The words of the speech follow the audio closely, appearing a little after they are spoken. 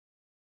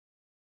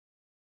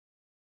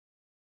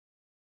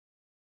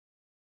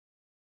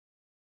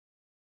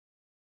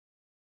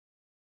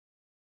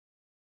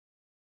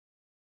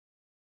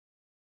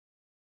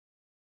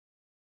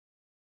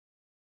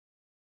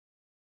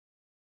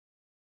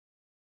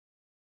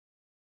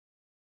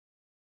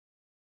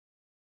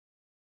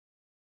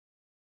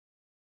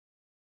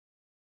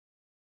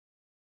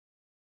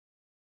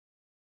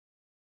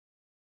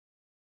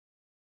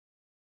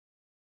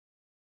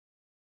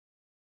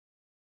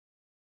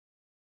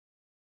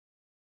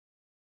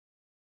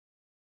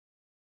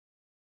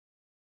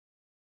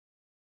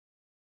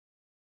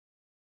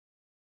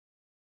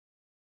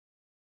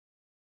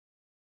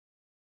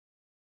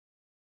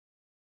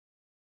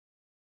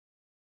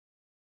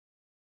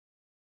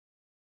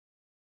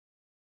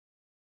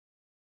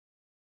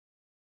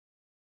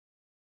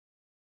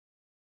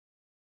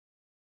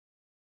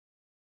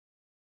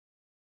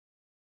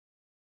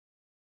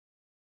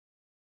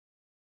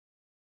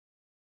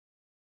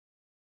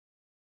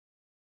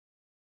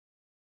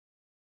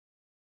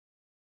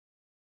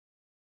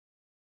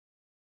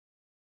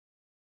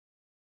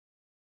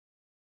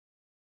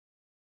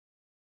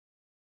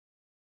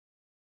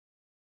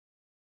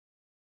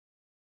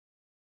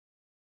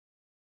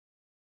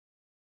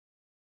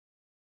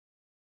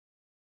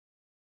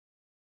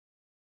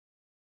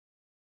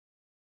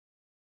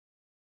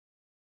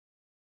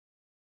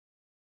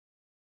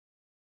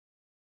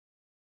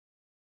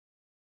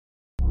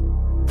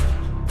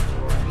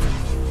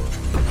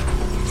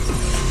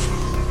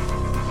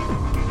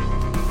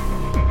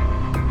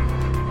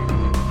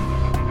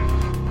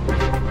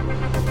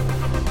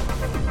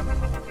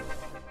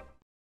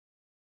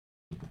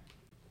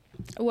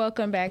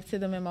Welcome back to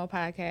the Memo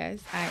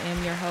Podcast. I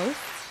am your host,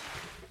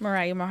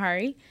 Mariah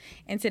Mahari,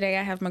 and today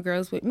I have my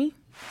girls with me.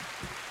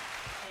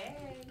 Hey.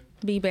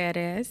 Be Bad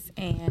Ass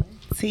and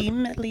Tee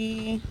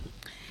Millie.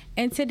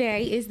 And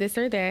today is This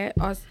or That,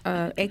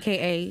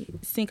 aka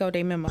Cinco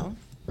de Memo.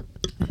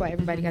 That's why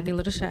everybody got their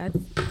little shots.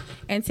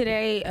 And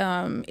today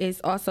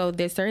is also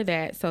This or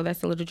That, so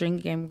that's a little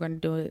drinking game. We're going to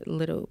do it a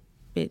little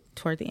bit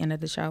toward the end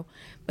of the show.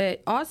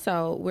 But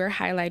also, we're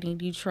highlighting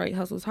Detroit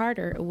Hustles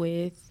Harder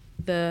with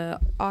the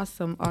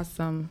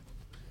awesome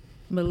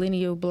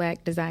millennial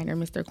black designer,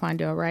 Mr.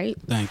 Quandell, Wright.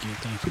 Thank you.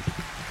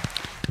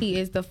 He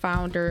is the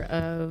founder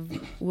of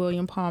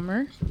William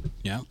Palmer.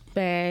 Yeah.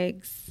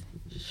 Bags,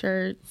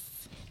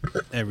 shirts,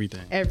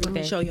 everything. Let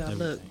me show y'all.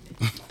 Look,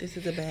 this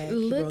is a bag.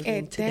 Look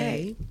at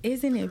today. That.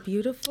 Isn't it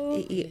beautiful?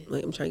 Wait,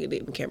 I'm trying to get it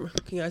in the camera.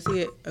 Can y'all see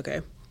it?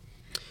 Okay.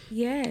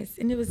 Yes,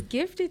 and it was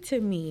gifted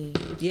to me.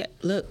 Yeah,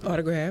 look,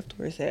 autographed.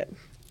 Where's that?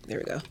 There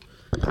we go.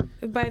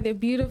 By the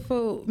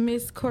beautiful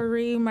Miss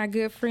Corrine, my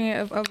good friend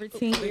of over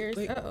 10 years.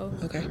 Uh-oh.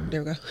 Okay,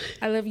 there we go.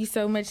 I love you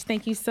so much.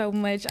 Thank you so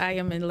much. I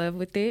am in love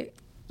with it.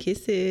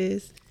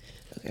 Kisses.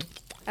 Okay.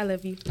 I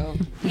love you. Oh,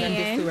 you got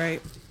this too,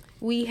 right?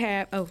 We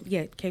have,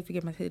 can't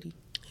forget my hoodie.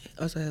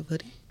 Also have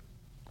hoodie.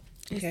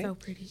 It's so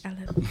pretty. I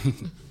love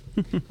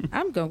it.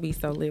 I'm going to be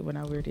so lit when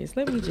I wear this.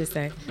 Let me just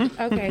say.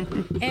 Okay.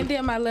 And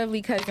then my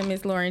lovely cousin,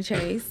 Miss Lauren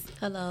Chase.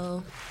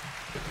 Hello.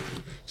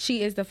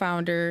 She is the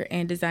founder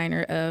and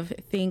designer of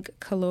Think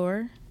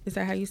Color. Is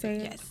that how you say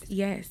it? Yes.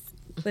 Yes.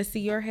 Let's see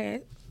your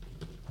hat.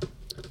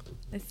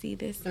 Let's see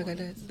this. Look at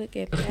that. Look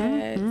at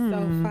that.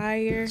 So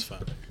fire. It's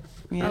fire.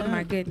 Yeah. Oh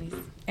my goodness.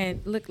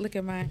 And look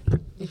at mine.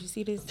 Did you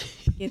see this?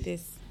 Get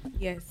this.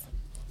 Yes.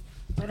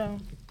 Hold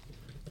on.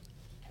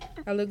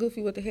 I look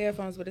goofy with the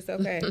headphones, but it's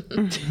okay.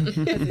 'Cause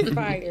it's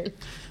fire.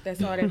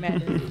 That's all that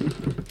matters.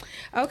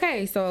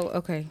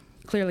 Okay.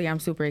 Clearly, I'm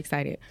super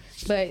excited.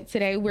 But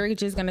today, we're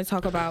just going to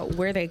talk about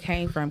where they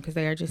came from because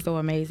they are just so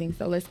amazing.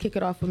 So let's kick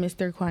it off with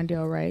Mr.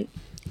 Quandell, Wright?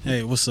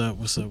 Hey, what's up?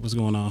 What's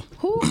going on?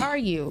 Who are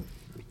you?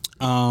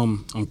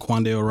 I'm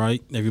Quandell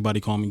Wright. Everybody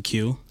call me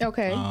Q.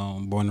 Okay.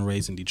 Born and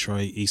raised in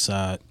Detroit, East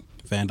Side,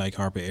 Van Dyke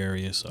Harper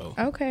area. So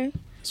okay.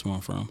 That's where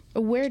I'm from.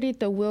 Where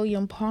did the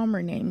William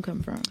Palmer name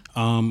come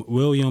from?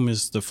 William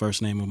is the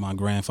first name of my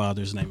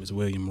grandfather's name is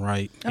William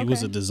Wright. He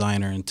was a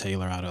designer and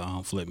tailor out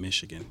of Flint,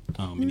 Michigan,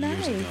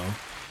 years ago.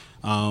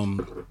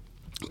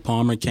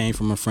 Palmer came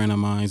from a friend of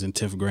mine's in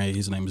 10th grade.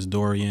 His name is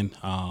Dorian.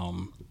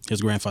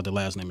 His grandfather's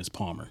last name is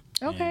Palmer.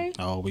 Okay. And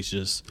I always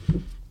just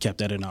kept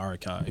that in the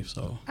archive.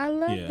 So I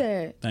love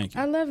that. Thank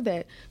you. I love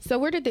that. So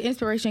where did the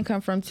inspiration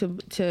come from to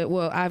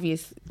well,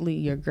 obviously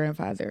your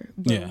grandfather,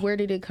 but where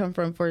did it come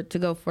from to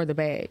go for the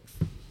bags?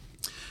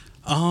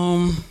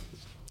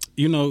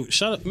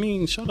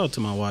 Shout out to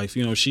my wife.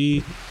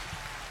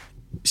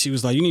 She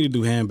was like, you need to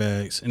do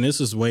handbags. And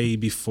this is way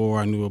before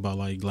I knew about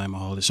like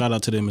Glamaholic. Shout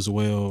out to them as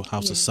well.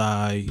 House of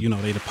Psy,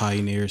 they the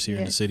pioneers here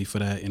in the city for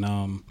that. And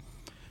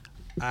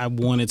I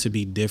wanted to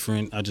be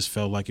different. I just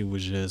felt like it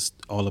was just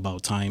all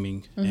about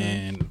timing. Mm-hmm.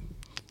 And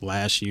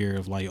last year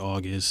of like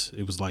August,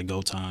 it was like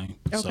go time.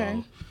 Okay.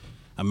 So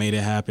I made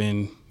it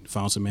happen.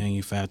 Found some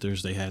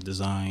manufacturers. They had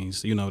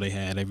designs. They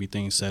had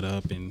everything set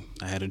up. And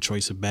I had a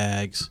choice of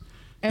bags.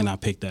 And I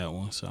picked that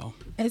one. So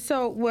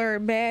were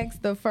bags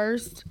the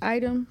first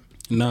item?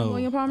 No.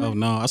 William Palmer? Oh,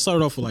 no. I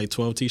started off with like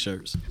 12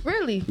 T-shirts.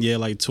 Really? Yeah,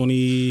 like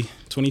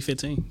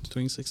 2015,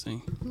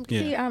 2016. Yeah.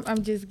 See,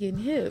 I'm just getting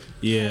hip.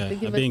 Yeah,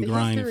 I've been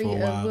grinding for a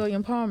while. Of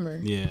William Palmer.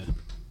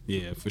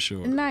 Yeah, for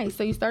sure. Nice.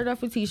 So you started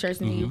off with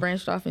T-shirts and then you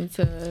branched off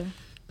into...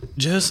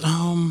 Just,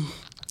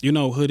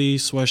 hoodies,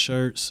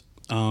 sweatshirts,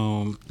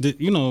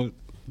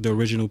 the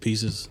original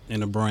pieces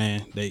in the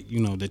brand that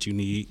you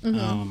need.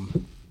 Mm-hmm.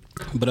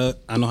 But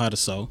I know how to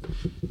sew.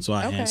 So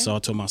I hand sew. I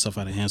taught myself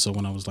how to hand sew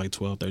when I was like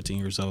 12, 13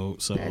 years old.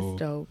 So that's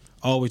dope.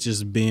 Always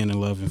just being in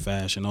love in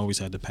fashion. Always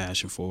had the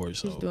passion for it.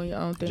 So just doing your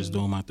own thing. Just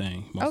doing my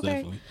thing, most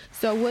definitely.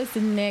 So what's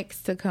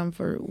next to come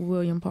for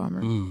William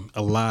Palmer?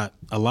 A lot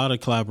of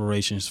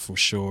collaborations for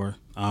sure.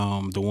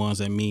 The ones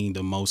that mean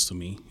the most to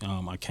me.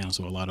 I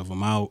cancel a lot of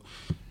them out.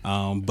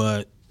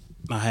 But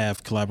I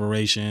have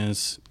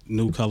collaborations,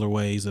 new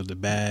colorways of the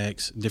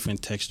bags,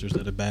 different textures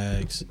of the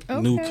bags,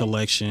 new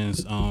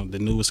collections. The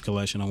newest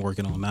collection I'm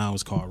working on now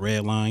is called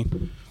Red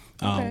Line,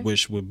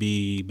 which would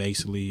be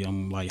basically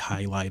I'm like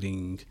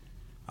highlighting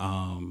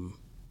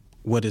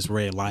what is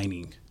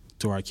redlining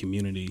to our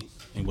community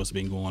and what's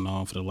been going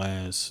on for the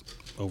last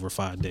over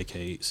 5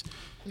 decades.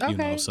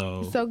 Okay.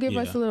 So give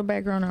us a little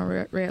background on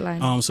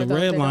redlining. So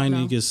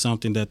redlining is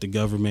something that the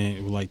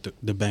government, like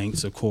the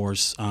banks, of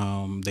course,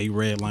 they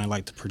redline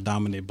like the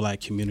predominant black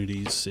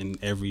communities in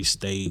every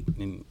state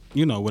and,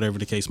 whatever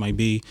the case might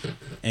be.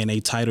 And they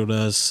titled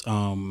us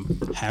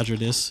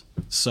hazardous.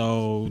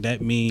 So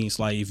that means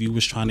like if you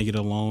was trying to get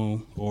a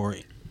loan or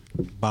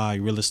buy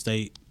real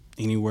estate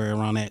anywhere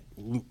around that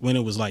when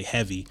it was like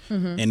heavy.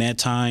 And that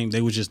time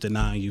they were just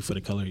denying you for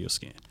the color of your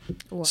skin.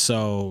 Wow.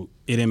 So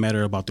it didn't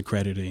matter about the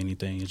credit or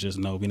anything. It's just,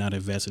 no, we're not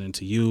investing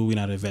into you. We're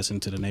not investing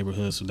into the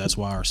neighborhood. So that's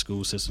why our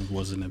school system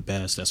wasn't the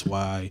best. That's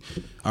why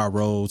our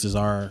roads is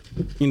how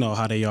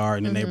they are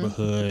in the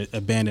neighborhood,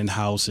 abandoned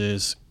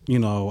houses,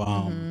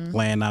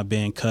 land not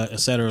being cut, et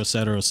cetera, et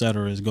cetera, et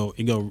cetera. It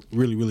go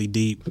really, really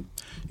deep.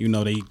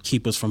 They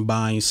keep us from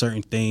buying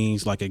certain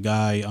things. Like a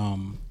guy,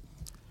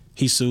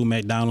 he sued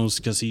McDonald's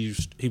because he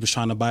was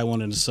trying to buy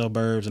one in the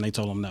suburbs, and they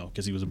told him no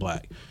because he was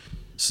black.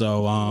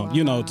 So,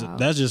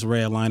 that's just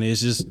redlining.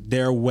 It's just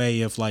their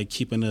way of like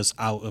keeping us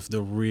out of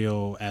the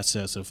real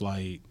assets of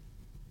like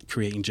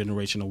creating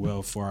generational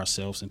wealth for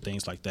ourselves and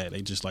things like that.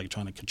 They just like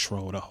trying to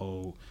control the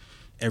whole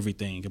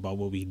everything about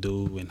what we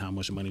do and how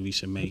much money we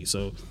should make.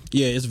 So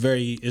yeah,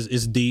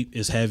 it's deep,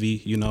 it's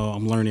heavy.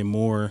 I'm learning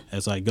more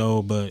as I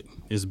go, but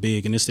it's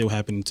big and it's still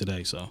happening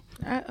today. So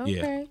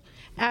okay.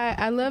 Yeah.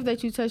 I love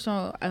that you touched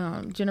on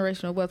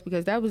generational wealth,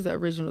 because that was the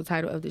original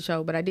title of the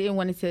show, but I didn't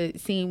want it to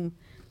seem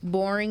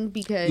boring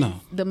because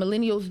the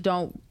millennials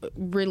don't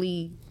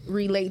really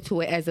relate to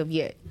it as of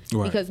yet.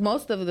 Right. Because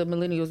most of the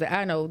millennials that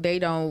I know, they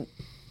don't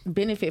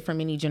benefit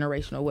from any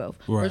generational wealth.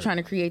 Right. We're trying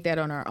to create that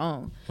on our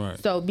own. Right.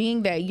 So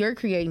being that you're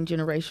creating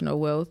generational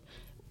wealth,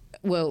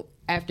 well,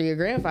 after your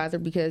grandfather,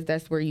 because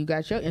that's where you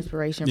got your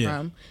inspiration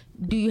from,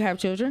 do you have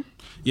children?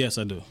 Yes,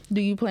 I do.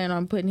 Do you plan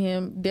on putting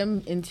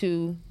them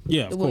into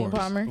the William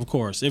Palmer? Of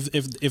course.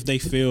 If they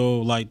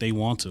feel like they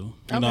want to.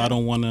 I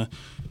don't want to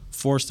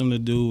force them to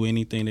do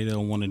anything they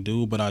don't want to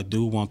do, but I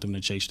do want them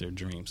to chase their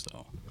dreams,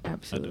 though.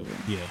 Absolutely.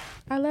 I do. Yeah.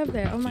 I love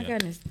that. Oh my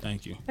goodness.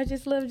 Thank you. I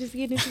just love just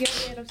getting it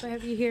together, and I'm so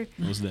happy you're here.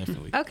 Most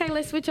definitely. Okay,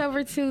 let's switch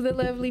over to the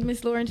lovely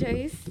Miss Lauren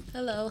Chase.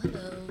 Hello.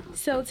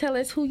 So tell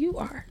us who you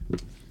are.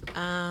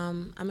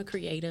 I'm a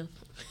creative.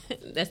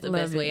 That's the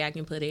best way I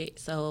can put it.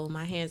 So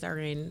my hands are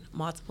in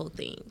multiple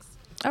things.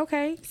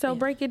 Okay, so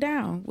break it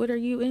down. What are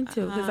you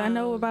into? Because I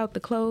know about the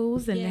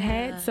clothes and the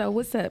hats. So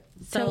what's up?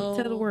 Tell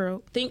the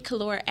world. Think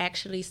Color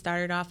actually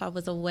started off, I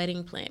was a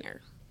wedding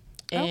planner.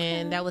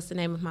 And that was the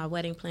name of my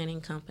wedding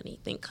planning company.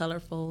 Think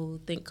Colorful,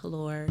 Think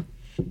Color.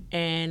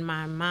 And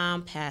my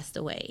mom passed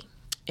away.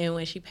 And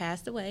when she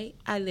passed away,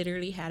 I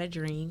literally had a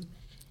dream.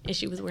 And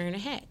she was wearing a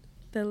hat.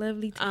 The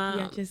lovely Tiki,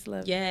 I just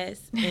love it.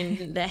 Yes.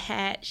 And the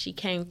hat, she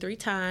came 3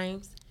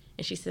 times.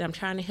 And she said, I'm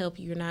trying to help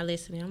you. You're not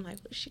listening. I'm like,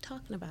 what is she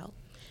talking about?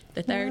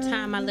 The third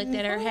time I looked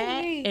at her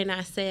hat and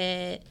I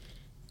said,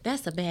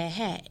 that's a bad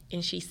hat.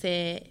 And she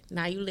said,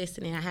 now you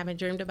listening. I haven't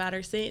dreamed about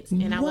her since.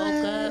 And I woke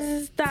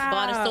up,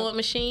 bought a sewing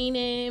machine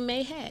and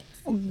made hats.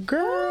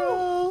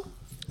 Girl.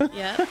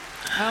 Yep.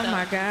 Oh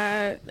my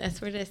God.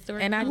 That's where that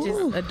story And comes. I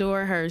just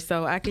adore her.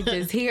 So I could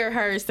just hear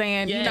her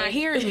saying, you're not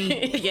hearing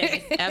me.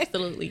 Yes,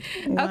 absolutely.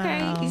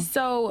 Wow. Okay.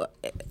 So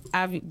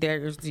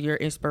there's your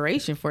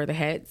inspiration for the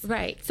hats.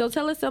 Right. So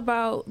tell us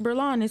about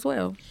Berlin as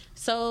well.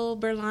 So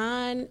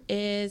Berlin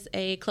is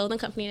a clothing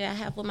company that I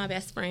have with my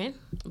best friend,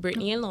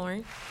 Brittany and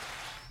Lauren.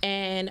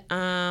 And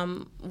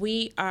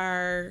we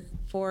are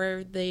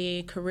for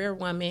the career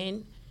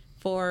woman,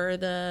 for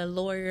the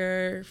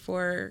lawyer,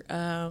 for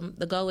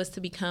the goal is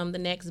to become the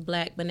next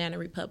Black Banana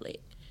Republic.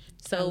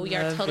 So we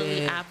are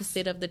totally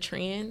opposite of the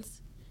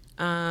trends.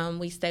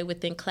 We stay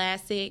within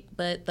classic,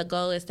 but the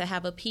goal is to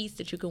have a piece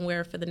that you can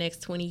wear for the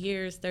next 20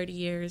 years, 30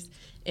 years,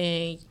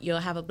 and you'll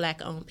have a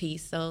Black-owned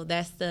piece. So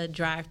that's the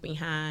drive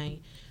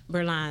behind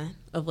Berlin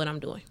of what I'm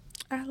doing.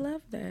 I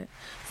love that.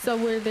 So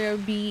will there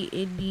be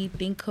any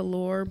Think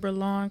Color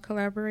Berlin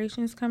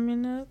collaborations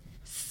coming up?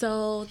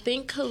 So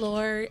Think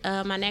Color,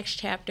 my next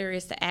chapter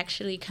is to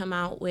actually come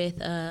out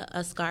with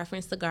a scarf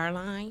and cigar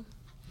line.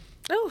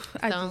 Oh,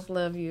 I just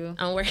love you.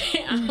 I'm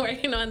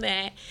working on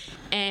that.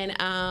 And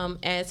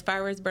as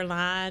far as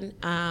Berlin,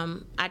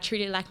 I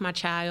treat it like my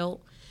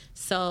child.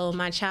 So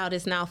my child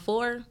is now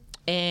 4,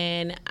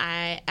 and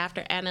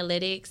after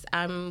analytics,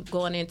 I'm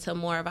going into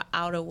more of an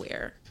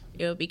outerwear.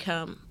 It'll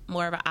become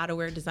more of an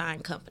outerwear design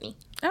company.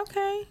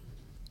 Okay.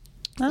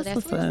 That's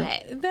what's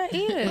up. That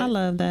is. I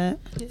love that.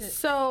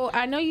 So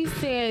I know you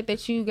said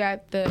that you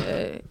got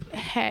the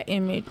hat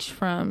image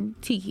from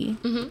Tiki.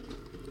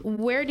 Mm-hmm.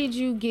 Where did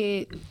you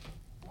get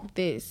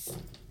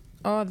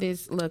all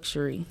this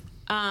luxury?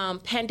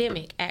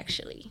 Pandemic,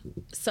 actually.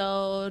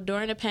 So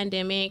during the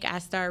pandemic, I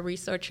started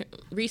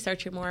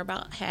researching more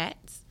about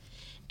hats.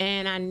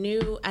 And I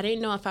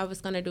didn't know if I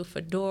was going to do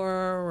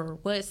fedora or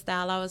what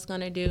style I was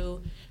going to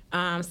do.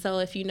 So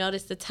if you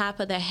notice, the top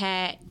of the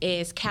hat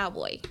is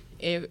cowboy.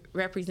 It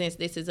represents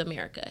this is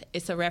America.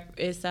 It's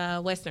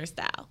a Western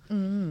style.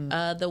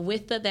 Mm. The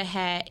width of the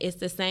hat is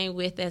the same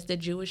width as the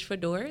Jewish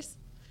fedoras,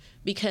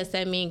 because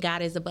that means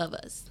God is above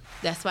us.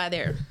 That's why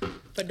their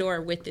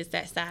fedora width is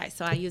that size.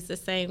 So I use the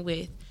same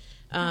width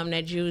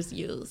that Jews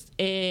use.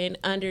 And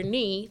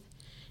underneath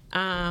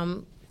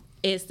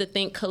is the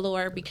Think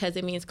Color, because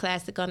it means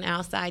classic on the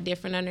outside,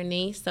 different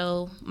underneath.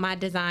 So my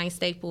design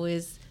staple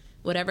is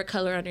whatever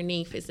color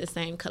underneath is the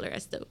same color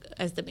as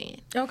the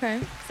band. Okay.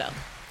 So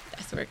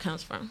that's where it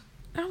comes from.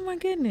 Oh my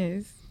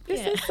goodness.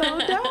 This is so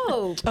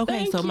dope. Okay,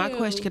 Thank so my you.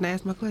 question, can I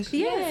ask my question?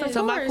 Yes, of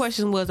So my course.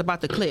 question was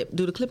about the clip.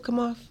 Do the clip come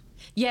off?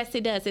 Yes,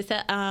 it does.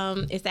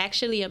 It's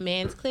actually a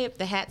man's clip.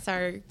 The hats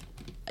are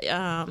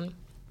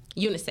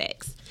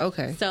unisex.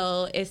 Okay.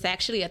 So it's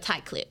actually a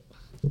tight clip.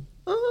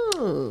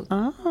 Oh.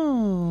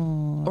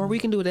 Oh. Or we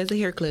can do it as a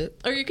hair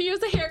clip. Or you can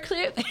use a hair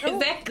clip.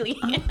 Exactly.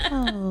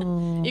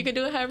 Oh. You can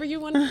do it however you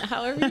want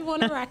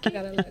to rock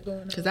it.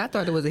 Because I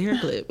thought it was a hair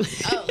clip.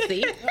 Oh,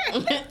 see?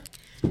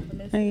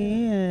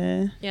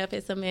 Yeah. Yep,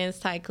 it's a man's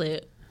tight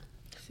clip.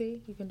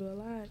 See, you can do a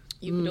lot.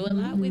 You can do a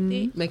lot with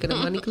it. Make it a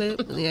money clip.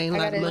 It ain't a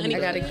lot of money. I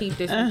gotta keep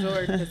this from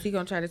George because he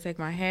gonna try to take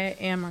my hat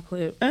and my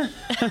clip.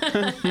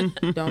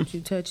 Don't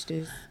you touch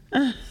this.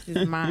 This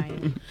is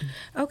mine.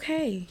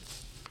 Okay.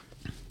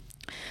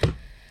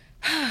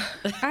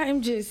 I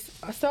am just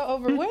so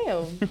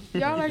overwhelmed.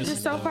 Y'all are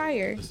just so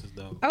fire. This is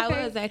dope. Okay.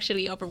 I was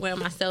actually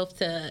overwhelmed myself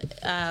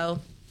to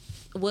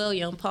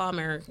William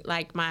Palmer.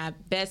 Like, my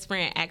best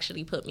friend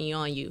actually put me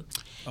on you.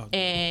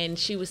 And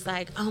she was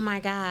like, oh my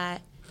God.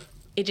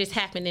 It just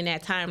happened in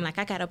that time. Like,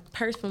 I got a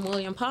purse from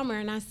William Palmer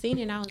and I seen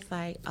it and I was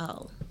like,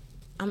 oh,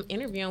 I'm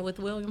interviewing with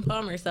William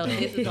Palmer. So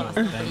this is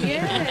awesome. Thank you.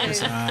 Yes.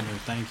 It's an honor.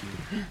 Thank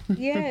you.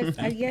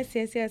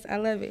 Yes. I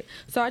love it.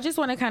 So I just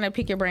want to kind of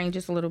pick your brain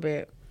just a little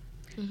bit.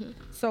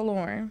 So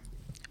Lauren,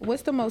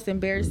 what's the most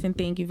embarrassing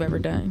thing you've ever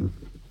done?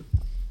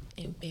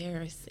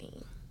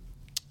 Embarrassing.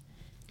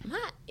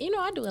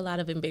 I do a lot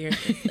of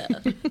embarrassing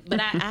stuff, but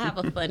I have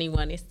a funny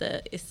one. It's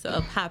a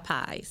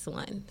Popeyes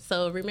one.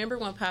 So remember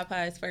when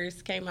Popeyes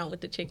first came out with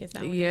the chicken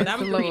sandwich? Yes,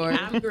 But Lord.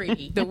 I'm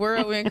greedy. The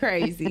world went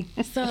crazy.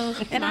 So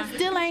And I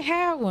still ain't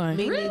had one.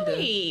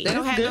 really, They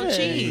don't have no good.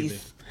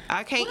 cheese.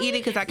 I can't eat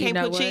it because I can't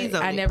put cheese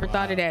on I it. never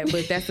thought of that,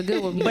 but that's a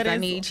good one because I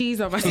need cheese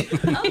on my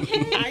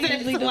okay. I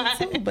usually do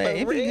too, but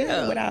it'd be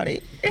good without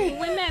it.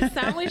 When that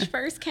sandwich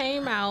first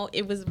came out,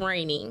 it was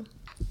raining.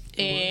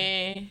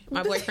 And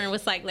my boyfriend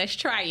was like, let's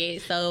try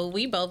it. So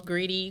we both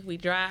greedy.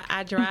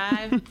 I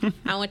drive.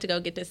 I went to go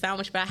get the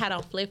sandwich, but I had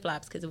on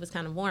flip-flops because it was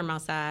kind of warm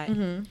outside.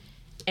 And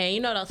you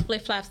know those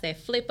flip-flops that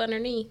flip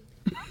underneath?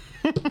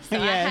 So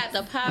I had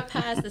the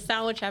Popeyes, the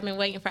sandwich I've been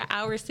waiting for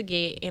hours to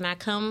get. And I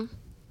come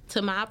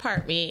to my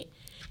apartment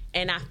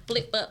and I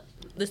flip up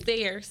the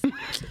stairs.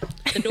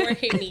 The door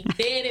hit me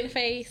dead in the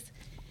face.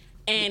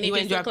 And You it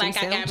ain't just looked dropped like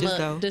them I got sandwiches,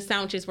 mugged. though? The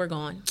sandwiches were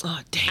gone. Oh,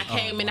 I damn.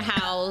 came in the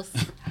house.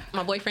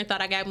 My boyfriend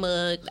thought I got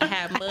mugged. I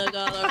had mug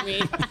all over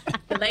me.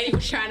 The lady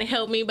was trying to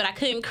help me, but I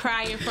couldn't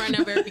cry in front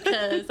of her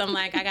because I'm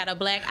like, I got a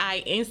black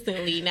eye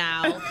instantly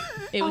now.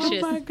 It was Oh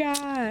my just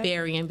God.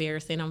 very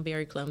embarrassing. I'm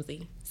very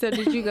clumsy. So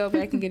did you go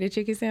back and get a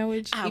chicken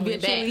sandwich? I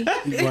went back.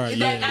 Right,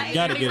 yeah. You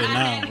gotta get it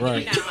now.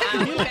 Right. I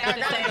went back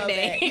the same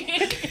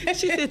day.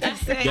 She said the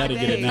same Gotta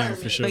get it thing. now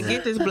for sure. But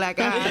get this black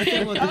eye.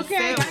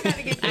 Okay, I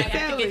gotta get I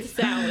got to get the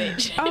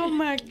sandwich. Oh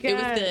my God. It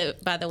was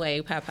good, by the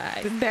way,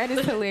 Popeyes. That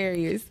is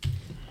hilarious.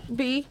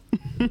 B.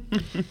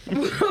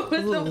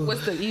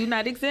 what's the you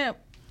not exempt?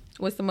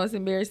 What's the most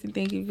embarrassing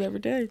thing you've ever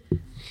done?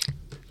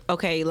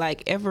 Okay,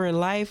 like ever in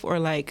life or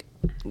like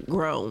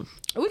grown?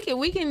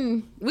 We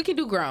can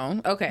do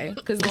grown, okay?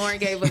 Because Lauren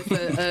gave us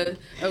a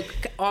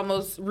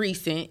almost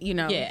recent,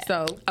 Yeah.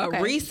 So okay.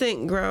 A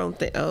recent grown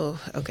thing. Oh,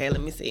 okay,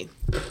 let me see.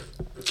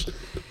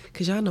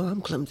 Because y'all know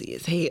I'm clumsy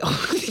as hell.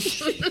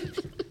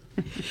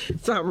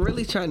 So I'm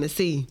really trying to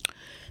see.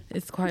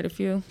 It's quite a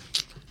few.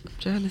 I'm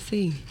trying to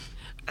see.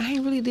 I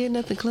ain't really did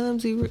nothing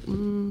clumsy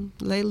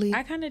lately.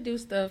 I kind of do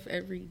stuff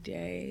every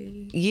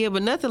day. Yeah,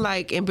 but nothing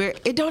like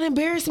it don't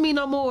embarrass me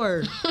no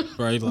more.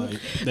 Right, like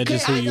that's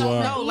just who you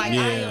are. No, like I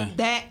am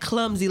that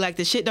clumsy. Like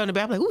the shit don't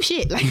embarrass. I'm like, oh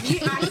shit. Like,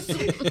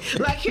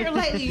 like here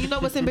lately. You know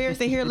what's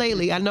embarrassing here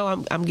lately? I know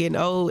I'm getting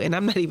old, and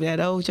I'm not even that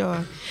old,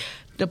 y'all.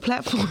 The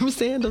platform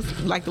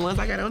sandals, like the ones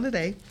I got on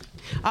today,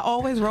 I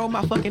always roll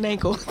my fucking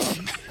ankle.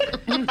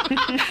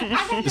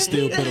 You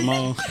still put them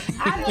on.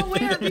 I don't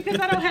wear it because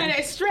I don't have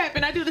that strap,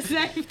 and I do the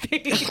same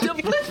thing.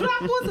 The flip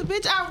flop was a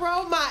bitch. I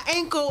roll my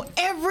ankle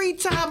every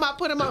time I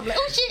put them on. I'm like,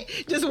 oh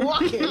shit, just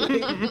walking.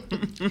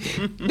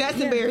 Like, that's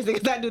embarrassing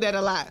because I do that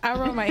a lot. I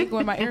roll my ankle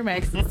with my Air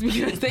Maxes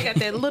because they got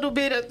that little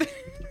bit of.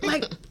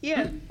 Like,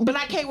 Yeah. but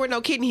I can't wear no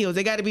kitten heels.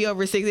 They got to be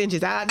over 6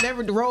 inches. I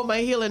never roll my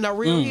heel in no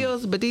real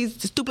heels, but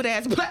these stupid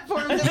ass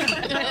platforms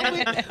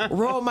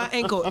roll my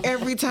ankle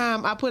every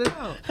time I put it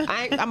on.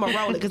 I'm going to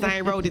roll it because I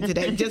ain't rolled it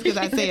today just because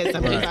I said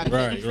something about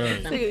it.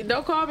 Right. See,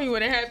 don't call me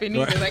when it happened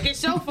either. Like,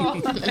 it's your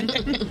fault.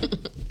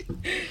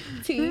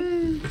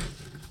 T.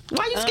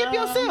 Why you skip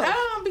yourself?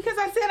 Because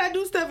I said I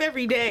do stuff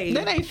every day.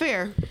 That ain't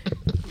fair.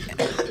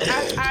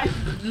 I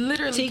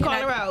literally T, call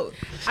her out.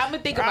 I'm going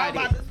to think I'm about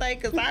about it. to say,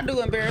 because I do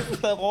embarrassing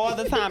stuff all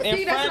the time in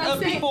See, that's front what of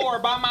I'm saying. people or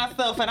by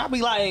myself, and I'll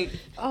be like,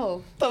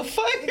 Oh. the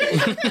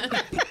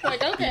fuck?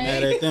 Like, okay.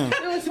 Mad at them.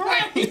 It was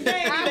right.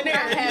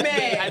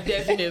 I've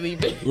definitely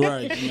been.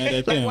 Right. Mad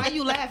at them. Why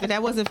you laughing?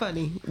 That wasn't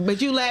funny.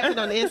 But you laughing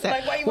on the inside.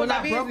 Like, why you when want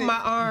I my broke business? my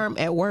arm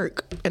at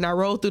work and I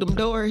rolled through them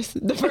doors,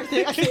 the first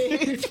thing I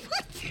said is,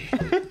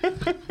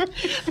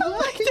 I'm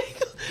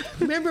like,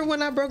 Remember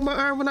when I broke my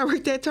arm when I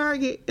worked at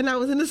Target and I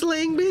was in the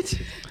sling, bitch?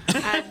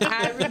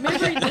 I remember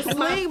the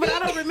sling, but I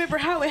don't remember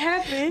how it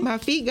happened. My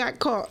feet got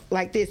caught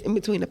like this in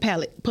between the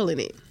pallet, pulling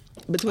it.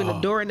 Between the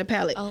door and the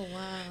pallet. Oh,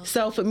 wow.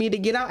 So for me to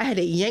get out, I had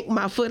to yank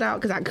my foot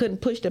out because I couldn't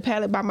push the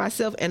pallet by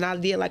myself, and I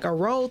did like a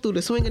roll through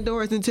the swinging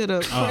doors into the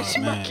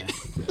man.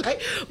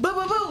 Right? Boo,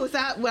 boo, boo. So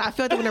I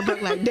felt it when I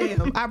broke, like,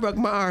 damn, I broke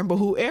my arm. But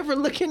whoever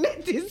looking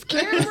at this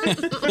camera,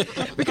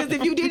 because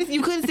if you did this,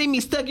 you couldn't see me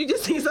stuck. You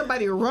just see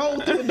somebody roll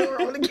through the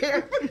door on the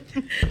camera.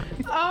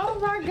 Oh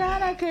my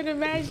God, I couldn't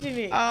imagine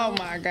it. Oh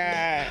my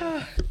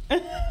God.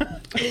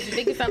 Did you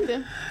think of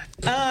something?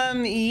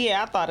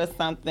 Yeah, I thought of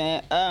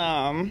something.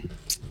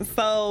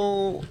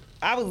 So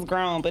I was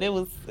grown, but it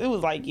was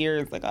like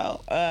years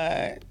ago.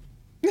 I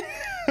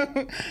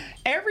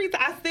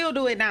still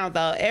do it now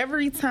though.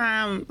 Every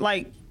time,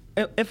 like,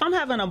 if I'm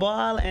having a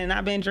ball and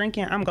I've been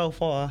drinking, I'm go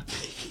far.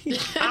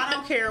 I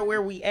don't care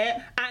where we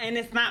at, and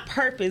it's not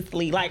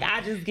purposely. Like,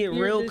 I just get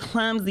real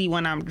clumsy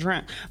when I'm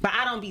drunk, but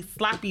I don't be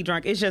sloppy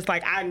drunk. It's just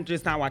like I'm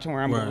just not watching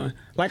where I'm going.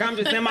 Like, I'm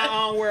just in my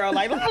own world,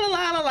 like la la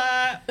la la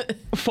la,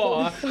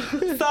 far.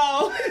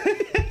 So.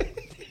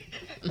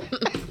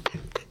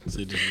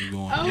 Oh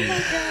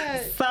my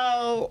God.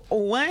 So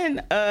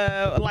one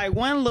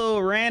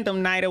little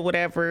random night or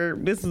whatever,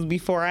 this was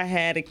before I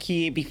had a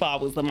kid, before I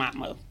was a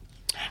mama.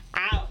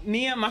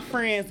 Me and my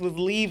friends was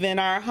leaving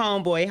our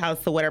homeboy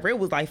house or whatever. It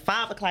was like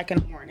 5 o'clock in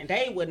the morning.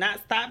 They would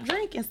not stop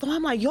drinking. So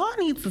I'm like, y'all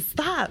need to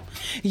stop.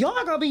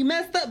 Y'all gonna be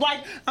messed up.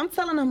 Like, I'm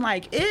telling them,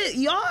 like,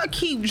 y'all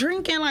keep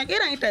drinking like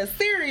it ain't that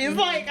serious.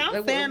 Like,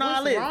 I'm saying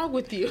all this. What's wrong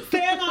with you?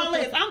 Saying all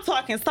this. I'm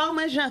talking so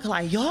much junk.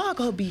 Like, y'all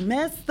gonna be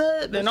messed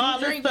up and all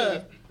this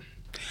stuff.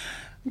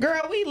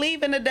 Girl, we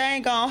leaving the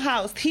dang on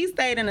house. He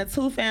stayed in a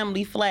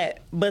 2-family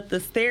flat, but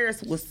the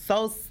stairs was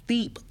so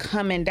steep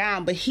coming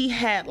down. But he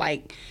had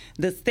like,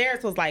 the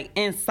stairs was like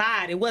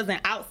inside. It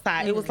wasn't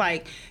outside. It was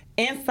like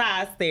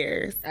inside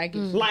stairs.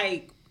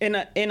 Like in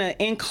a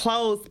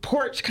enclosed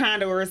porch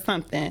kind of or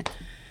something.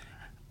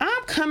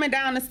 I'm coming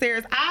down the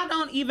stairs. I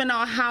don't even know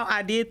how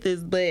I did this,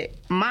 but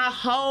my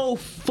whole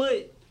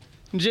foot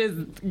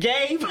just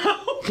gave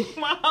out.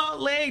 My whole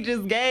leg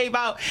just gave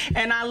out,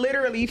 and I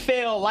literally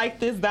fell like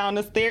this down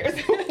the stairs.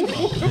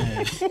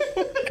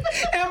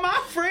 And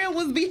my friend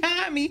was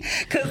behind me,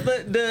 because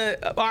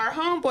our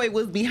homeboy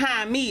was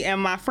behind me and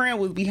my friend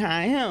was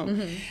behind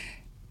him.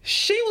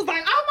 She was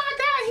like, oh my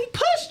God, he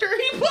pushed her.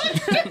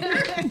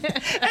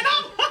 And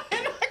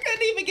I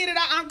couldn't even get it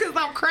out because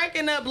I'm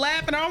cracking up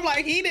laughing. I'm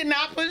like, he did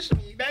not push me.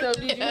 So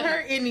did you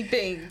hurt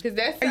anything? Because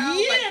that sounds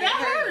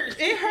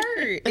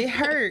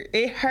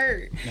It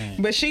hurt.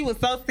 Man. But she was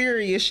so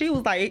serious. She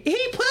was like, he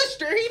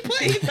pushed her.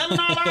 He's telling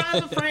all our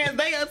other friends,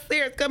 they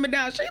upstairs coming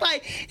down. She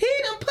like, he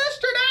done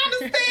pushed her down the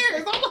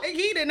stairs. I'm like,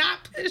 he did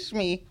not push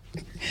me.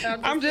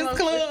 I'm just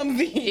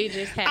clumsy. It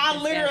just I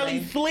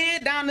literally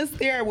slid down the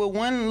stair with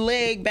one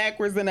leg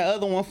backwards and the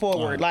other one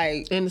forward.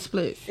 Like in the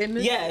split.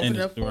 Yes. In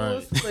the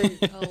full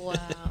split. Oh, wow.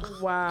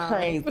 Wow.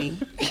 Crazy.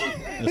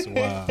 That's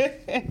wild.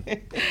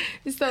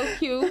 It's so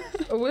cute.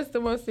 What's the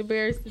most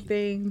embarrassing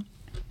thing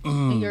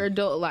in your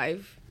adult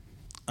life?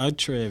 I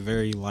tread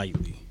very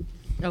lightly.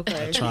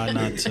 Okay. I try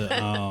not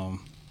to,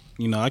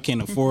 I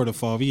can't afford to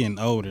fall. We getting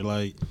older.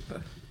 Like,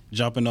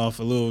 jumping off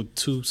a little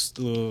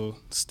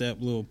two-step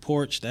little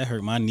porch, that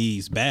hurt my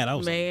knees bad. I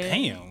was like,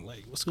 damn,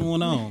 like, what's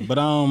going on? But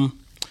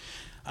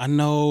I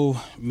know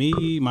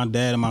me, my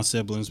dad, and my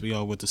siblings, we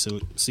all went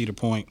to Cedar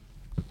Point,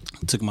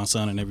 took my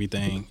son and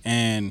everything,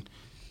 and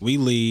we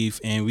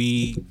leave, and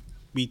we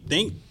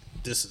think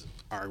this is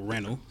our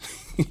rental.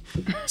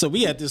 So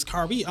we had this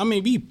car.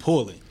 We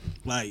pulling.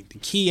 Like, the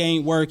key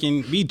ain't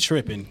working. We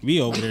tripping. We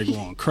over there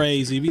going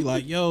crazy. We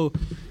like, yo.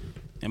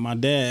 And my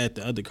dad at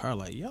the other car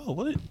like, yo,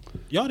 what?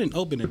 Y'all didn't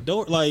open the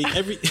door. Like,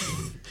 every...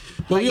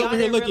 But like, we over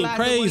here looking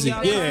crazy.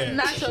 Yeah.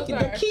 Not your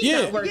car.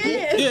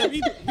 Yeah,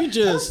 we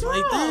just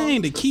like,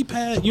 dang, the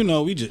keypad,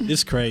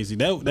 it's crazy.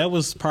 That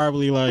was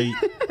probably like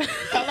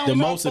the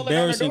most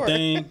embarrassing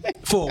thing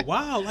for a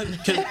while. Like,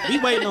 'cause we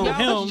waiting on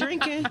him. Was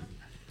drinking.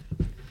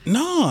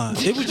 No,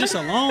 it was just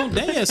a long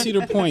day at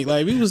Cedar Point.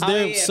 Like, we was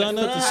there sun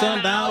up to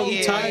sundown.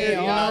 We tired,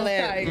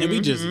 and we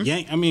just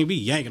we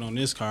yanking on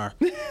this car.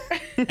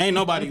 Ain't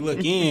nobody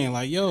look in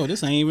like, yo,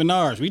 this ain't even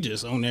ours. We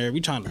just on there. We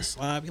trying to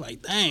slide. We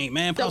like, dang,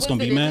 man, Pop's gonna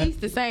be mad. At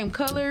least the same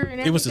color and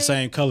everything? It was the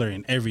same color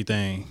and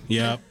everything.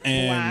 Yep.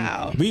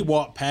 And we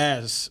walked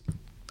past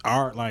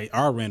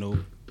our rental.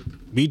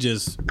 We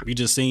just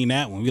seen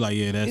that one. We like,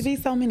 yeah, that's. There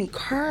be so many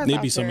cars. There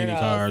be so many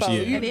cars. So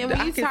yeah. And then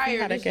when you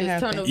tired, it's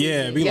just tunnel vision.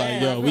 Yeah, we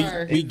like, yo,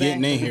 we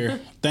getting in here.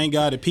 Thank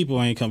God the people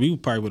ain't come. We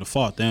probably would have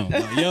fought them.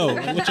 Like, yo,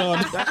 what y'all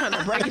doing? I'm trying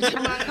to break into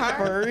my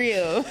car. For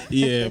real.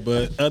 Yeah,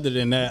 but other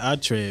than that, I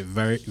tread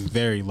very,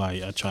 very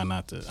light. I try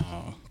not to,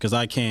 because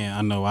I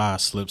know I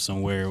slip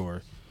somewhere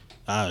or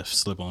I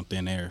slip on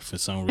thin air for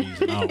some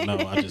reason. I don't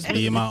know. I just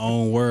be in my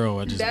own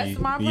world. I just That's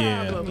my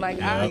problem.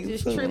 Like I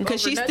just trip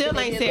because she still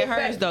ain't said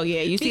hers though.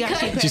 Yeah, you see how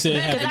she said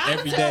it happened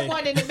every day.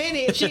 One in a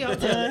minute if she don't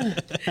tell her.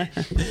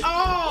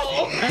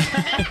 Oh,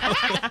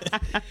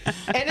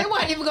 and it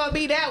wasn't even gonna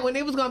be that one.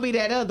 It was gonna be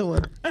that other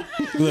one.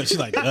 Look, she's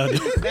like the other.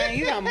 Dang,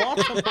 you got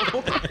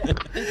multiple.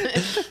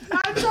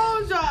 I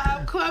told y'all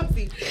I'm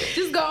clumsy.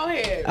 Just go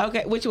ahead.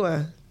 Okay, which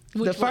one?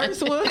 The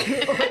first one or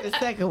the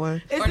second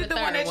one? Is it the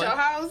one at your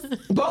house?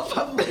 Both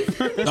of them.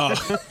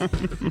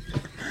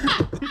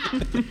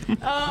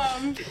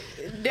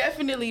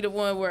 Definitely the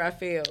one where I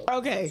failed.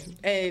 Okay.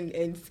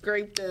 And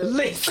scraped the.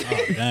 Listen.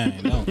 Oh,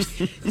 dang, no.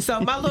 So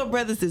my little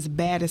brothers is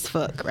bad as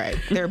fuck, right?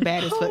 They're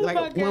bad as fuck. Oh, my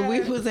Like when we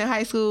God. was in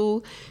high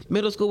school,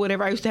 middle school,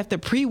 whatever, I used to have to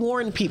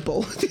pre-warn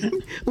people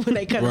when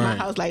they come to my Right.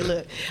 house. Like,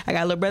 look, I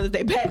got little brothers,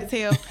 they bad as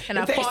hell. And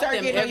I If they fought start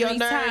them getting on your every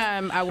nerves,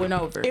 time I went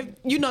over. if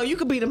you know you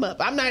could beat them up.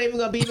 I'm not even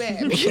gonna be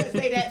mad because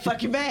they that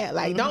fucking bad.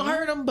 Like, don't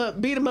hurt them,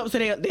 but beat them up so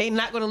they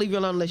not gonna leave you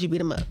alone unless you beat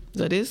them up.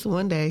 So this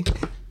one day,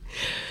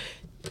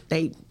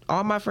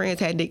 all my friends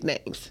had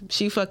nicknames.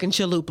 She fucking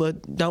Chalupa.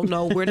 Don't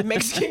know where the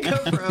Mexican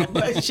come from,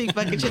 but she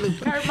fucking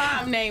Chalupa. Her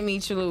mom named me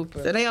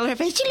Chalupa. So they all have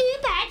face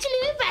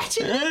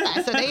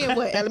Chalupa. So they in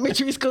what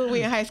elementary school?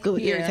 We in high school.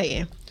 Yeah.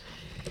 Irritating.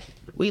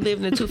 We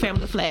lived in a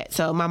 2-family flat.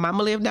 So my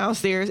mama lived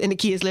downstairs and the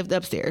kids lived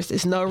upstairs.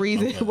 There's no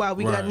reason why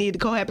we Right. need to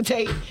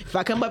cohabitate. If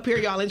I come up here,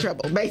 y'all in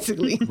trouble,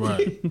 basically.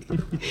 Right.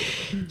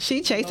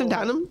 She chased them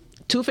down them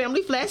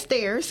 2-family flat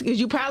stairs because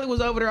you probably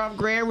was over there off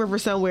Grand River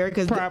somewhere.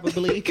 Cause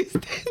Probably. Cause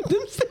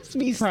them steps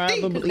be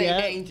steep. Probably. They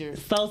Yeah.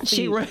 dangerous. So She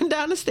steep. run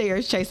down the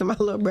stairs chasing my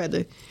little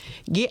brother.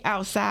 Get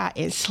outside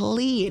and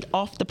slid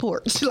off the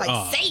porch like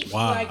Oh, safe.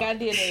 wow. Like I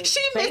did a She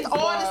missed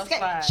all the baseball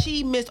slide.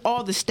 She missed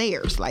all the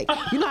stairs. Like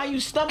you know how you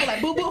stumble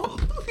like boo boo.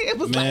 It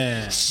was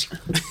Man. like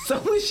so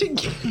when she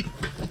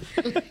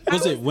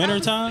Was it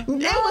wintertime?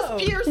 it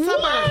was pure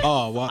summer.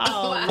 Oh,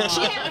 wow.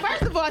 She had,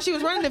 first of all, she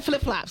was running in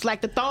flip flops,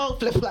 like the thong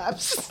flip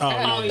flops.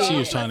 Oh, yeah. She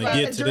was trying to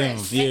get to them.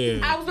 Yeah.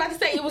 I was about to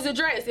say it was a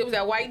dress. It was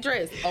a white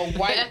dress. A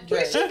white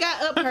dress. She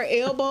got up her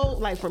elbow,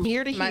 like from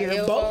here to My here,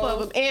 elbow, both of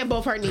them, and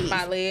both her knees,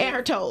 my leg. and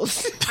her toes.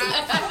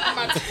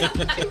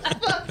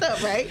 Fucked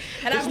up, right?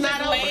 And I It's was not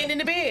just over. laying in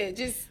the bed.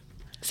 Just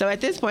So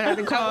at this point, I done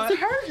I was called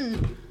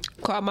hurting.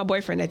 my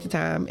boyfriend at the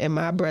time and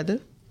my brother.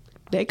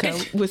 They come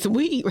with some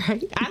weed,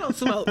 right? I don't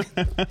smoke.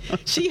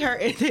 She hurt,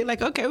 and they're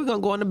like, okay, we're gonna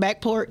go on the back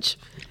porch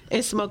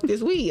and smoke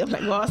this weed. I'm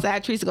like, well,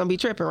 outside trees are gonna be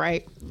tripping,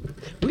 right?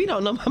 We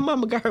don't know. My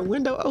mama got her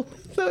window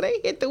open, so they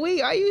hit the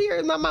weed. All you hear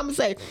is my mama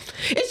say, "Is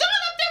y'all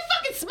up there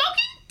fucking smoking?"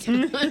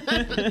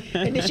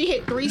 And then she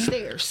hit 3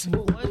 stairs.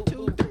 1,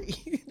 2,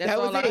 3. That's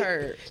all I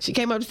heard. She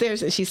came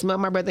upstairs and she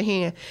smelled my brother's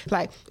hand.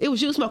 Like, it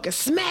was you smoking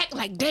smack.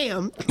 Like,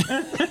 damn.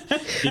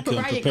 He couldn't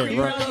Mariah prepare.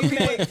 creeped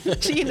Right.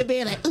 up. She in the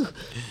bed like, ooh,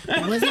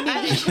 it wasn't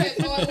me.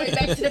 All the way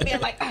back to the bed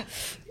like,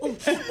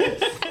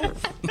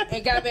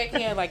 and got back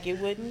in like it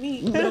wasn't me.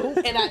 No.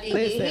 And I didn't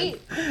Listen. get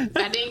hit.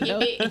 I didn't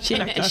get hit. She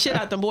knocked the shit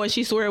out them boys.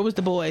 She swear it was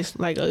the boys.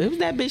 Like, it was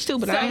that bitch too,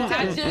 but So I ain't I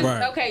telling. just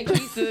Right. okay,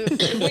 Teresa.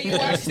 When you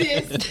watch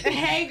this,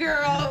 hey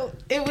girl,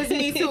 it was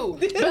me too.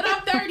 But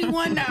I'm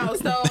 31 now,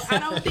 so I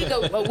don't think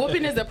a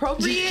whooping is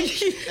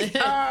appropriate.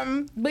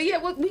 But yeah,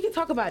 we can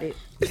talk about it.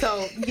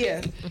 So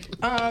yeah.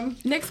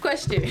 Next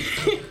question.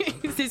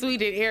 Since we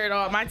didn't air it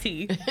all my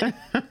tea, I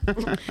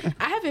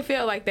haven't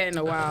felt like that in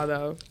a while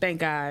though. Thank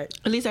God.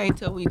 At least I ain't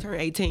tell when you turn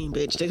 18,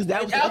 bitch. 'Cause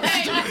that was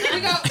Okay, we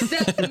go.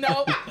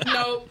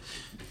 Nope.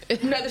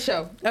 Another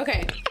show.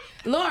 Okay,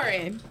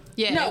 Lauren.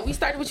 Yes. No, we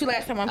started with you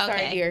last time. I'm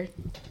sorry, Okay. dear.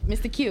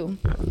 Mr. Q,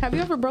 have you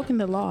ever broken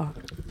the law?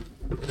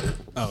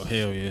 Oh,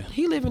 hell yeah.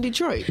 He live in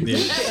Detroit. Yeah.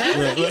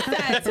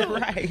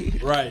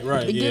 Right.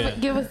 Right. Yeah.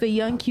 Give us the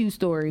young Q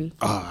story.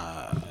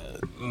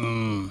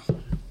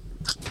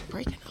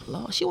 Breaking the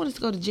law. She wanted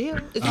to go to jail.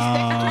 Is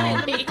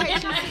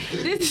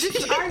this This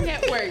is our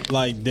network.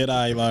 Like, did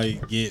I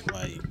like get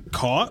like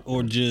caught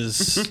or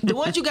just the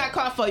ones you got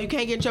caught for? You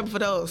can't get in trouble for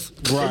those.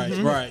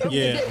 right?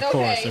 Yeah,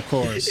 Okay. of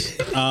course.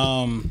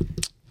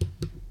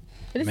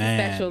 This Man,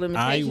 is statute of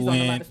I limitations on a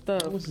lot went- of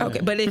stuff. Okay,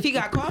 but if he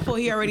got caught for,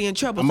 he already in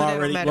trouble. I'm so that don't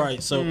already matter.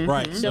 right. So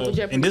right. So Double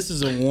jeopardy. and this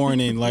is a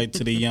warning, like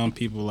to the young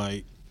people,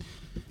 like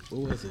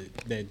what was it?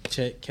 That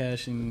check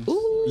cashing.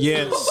 Ooh.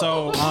 Yeah.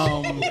 So We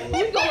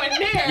going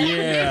there.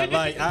 yeah,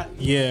 like I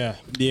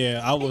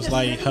was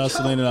like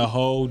hustling in a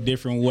whole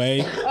different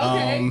way.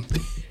 I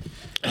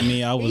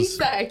mean, I was.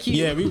 Eastside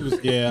Q.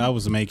 Yeah, I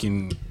was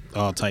making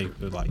all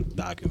type of like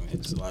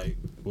documents, like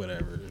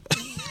whatever.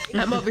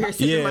 I'm over here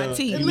sipping my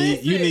tea.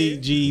 You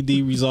need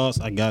GED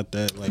results. I got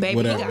that. Like Baby,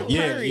 whatever. you got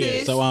Yeah.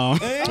 purpose. So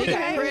He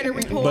got credit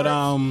reports.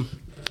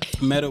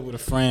 but met up with a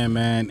friend,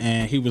 man,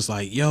 and he was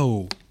like,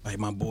 "Yo, like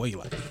my boy,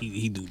 like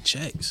he do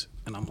checks,"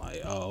 and I'm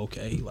like, "Oh,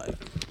 okay, like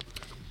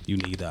you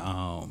need to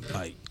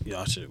like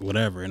y'all should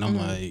whatever," and I'm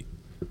like,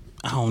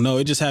 I don't know.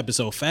 It just happened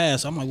so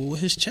fast. I'm like, well,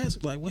 his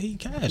chest, like, what he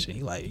cashing?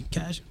 He like, he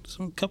cashed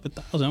some couple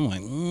thousand. I'm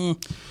like,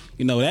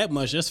 you know, that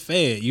much, that's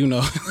fed, you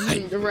know.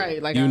 Like, right.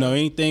 Like, you know,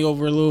 anything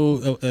over a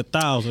little, a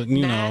thousand,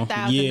 you know.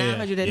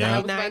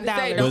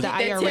 $9,999. The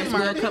IRS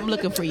will come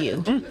looking for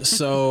you.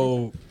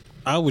 So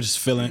I was just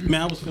feeling,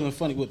 man, I was feeling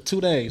funny with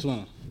 2 days,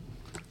 huh?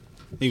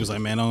 He was like,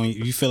 man,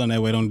 you feeling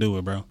that way, don't do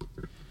it, bro.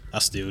 I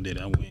still did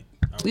it. I went.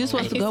 You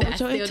supposed to go with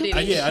your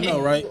intuition? Yeah, I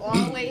know, right?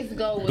 Always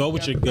go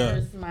with your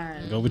gut.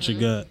 Go with your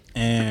gut.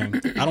 And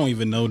I don't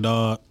even know,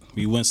 dog.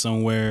 We went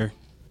somewhere,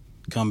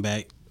 come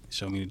back,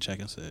 show me the check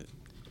and said,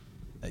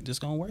 like, this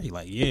gonna work? He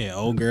like, yeah.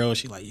 Old girl,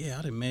 she like, yeah,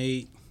 I done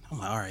made. I'm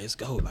like, all right, let's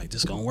go. Like,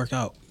 this gonna work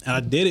out. And I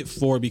did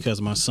it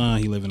because my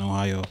son, he live in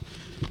Ohio.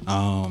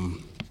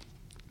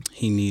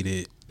 He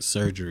needed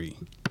surgery,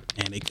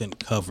 and they couldn't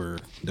cover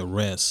the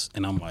rest.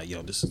 And I'm like,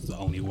 yo, this is the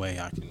only way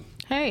I can.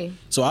 Hey.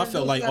 So I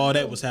felt like all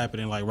that was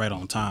happening like right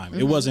on time.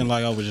 It wasn't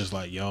like I was just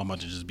like, yo, I'm about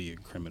to just be a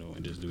criminal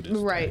and just do this.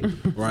 Right.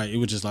 Right. It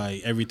was just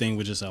like everything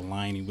was just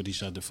aligning with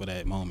each other for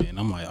that moment. And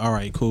I'm like, all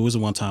right, cool. This is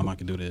one time I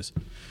can do this.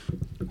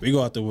 We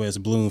go out to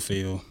West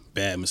Bloomfield.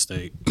 Bad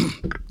mistake.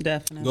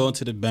 Definitely. Going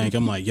to the bank.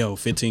 I'm like, yo,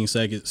 15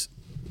 seconds.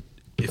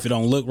 If it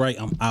don't look right,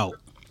 I'm out.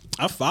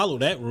 I follow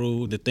that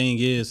rule. The thing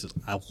is,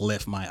 I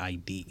left my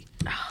ID.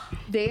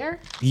 There?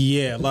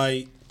 Yeah,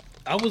 like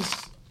I was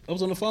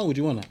on the phone with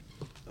you, wasn't I?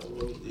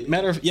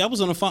 I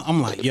was on the phone.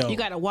 I'm like, yo. You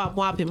got to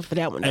wop him for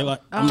that one. Hey,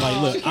 I'm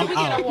like, look, I'm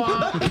out.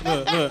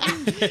 Look.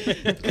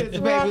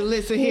 Baby,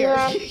 listen here.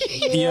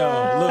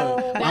 Yo,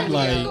 look. I'm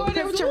like, Go in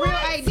there with your real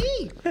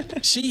ID.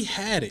 she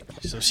had it.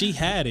 So she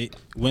had it,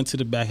 went to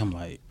the back. I'm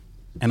like,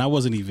 and I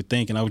wasn't even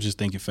thinking. I was just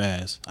thinking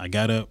fast. I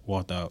got up,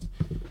 walked out.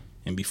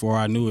 And before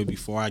I knew it,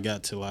 before I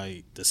got to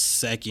like the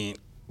second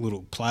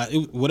little plot,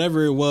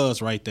 whatever it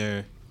was right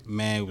there,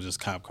 man, it was just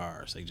cop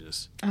cars. They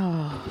just.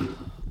 Oh.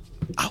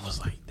 I was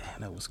like,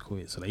 damn, that was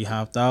quick. So they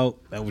hopped out.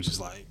 That was just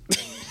like,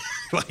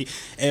 like,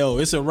 yo,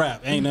 it's a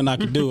wrap. Ain't nothing I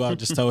could do. I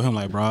just told him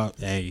like, bro,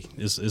 hey,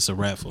 it's a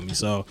wrap for me.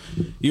 So,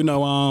 you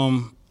know,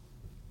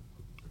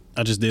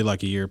 I just did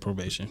like a year of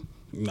probation.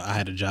 You know, I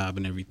had a job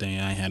and everything.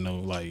 I ain't had no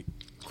like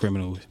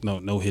criminal,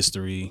 no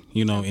history,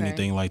 you know,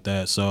 anything like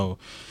that. So,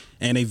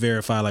 and they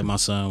verified like my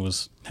son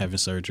was having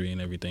surgery and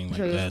everything like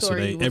that. So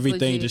they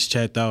everything legit. Just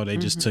checked out. They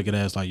just took it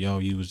as like, yo,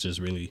 you was just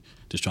really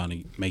just trying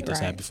to make this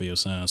happen for your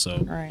son. So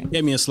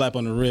gave me a slap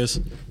on the wrist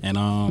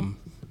and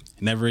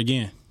never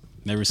again.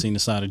 Never seen the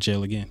side of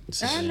jail again.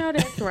 I know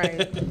that's right.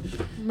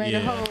 Made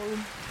a whole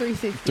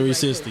 360.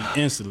 360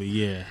 instantly,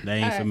 yeah. That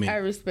ain't for me. I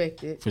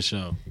respect it. For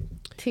sure.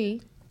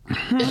 T. Don't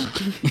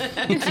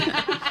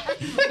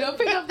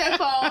pick up that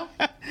phone.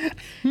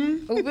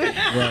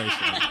 Right.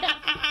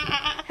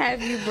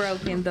 Have you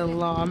broken the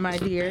law, my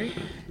dear?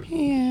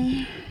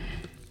 Yeah.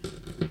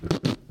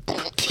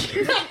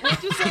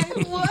 What you say?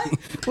 What?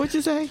 What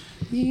you say?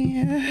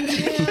 Yeah.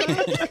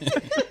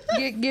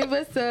 Give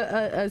us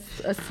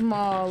a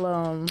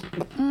small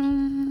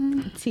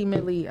Tee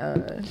Millie.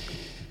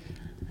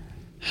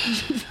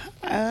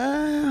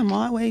 I'm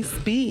always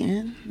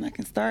speeding. I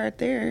can start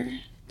there.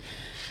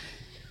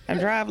 I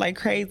drive like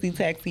Crazy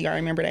Taxi. I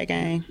remember that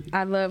game.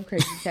 I love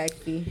Crazy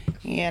Taxi.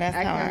 Yeah, that's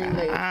how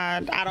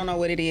I don't know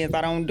what it is.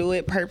 I don't do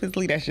it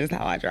purposely. That's just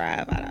how I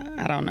drive.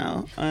 I don't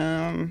know.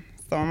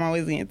 So I'm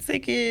always getting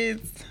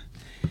tickets.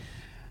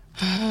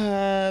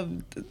 My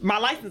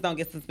license don't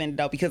get suspended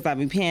though because I've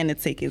been paying the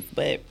tickets,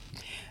 but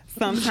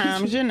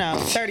sometimes,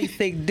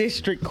 36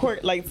 district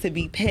court likes to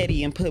be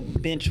petty and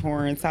put bench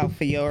warrants out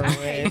for your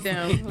arrest.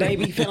 They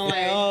be feeling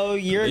like, oh,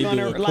 you're they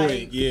gonna like,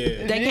 quick,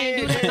 yeah. They can't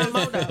do that no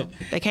more though.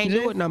 They can't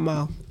do it no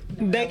more.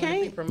 They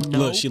can't. No.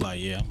 Look, she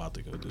like, yeah, I'm about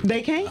to go do it.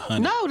 They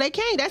can't. No, they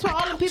can't. That's why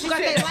all the people got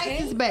their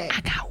license back.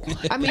 I got one.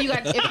 I mean,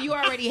 if you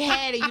already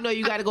had it,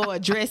 you got to go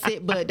address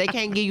it, but they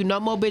can't give you no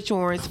more bench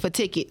warrants for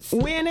tickets.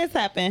 When this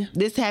happened?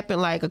 This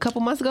happened like a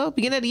couple months ago,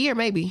 beginning of the year,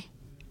 maybe.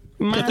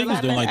 I think it was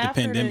during like the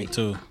pandemic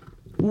too.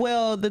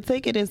 Well, the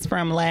ticket is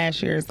from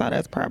last year, so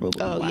that's probably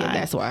why. Yeah,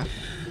 that's why.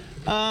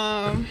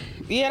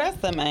 Yeah, that's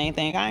the main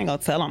thing. I ain't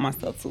gonna tell on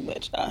myself too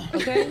much, though.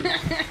 Okay.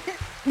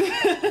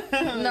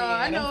 No,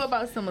 I know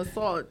about some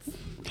assaults.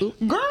 Girl,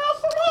 come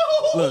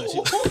on. Look,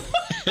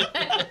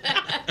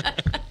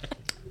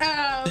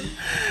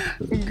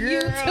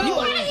 girl,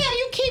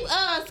 you keep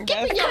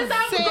skipping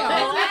yourself.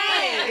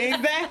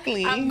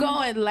 Exactly. I'm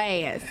going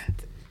last.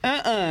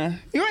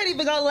 You ain't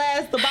even gonna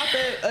last about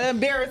the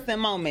embarrassing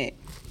moment.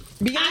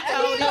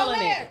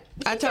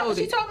 I told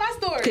She told my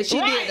story. Because she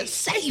did it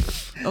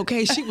safe.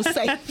 Okay, she was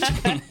safe.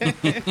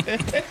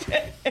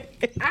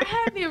 I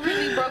haven't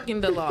really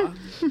broken the law.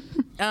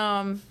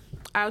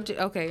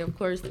 Okay, of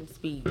course, the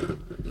speed.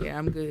 Yeah,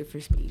 I'm good for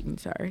speeding.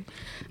 Sorry.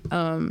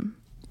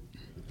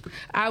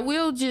 I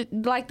will just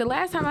like the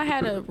last time I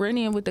had a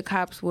run-in with the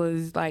cops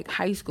was like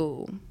high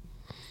school.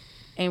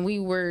 And we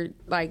were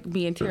like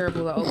being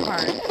terrible at Oak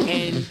Park,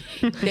 and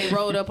they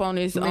rolled up on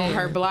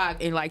her block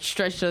and like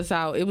stretched us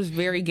out. It was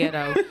very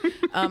ghetto.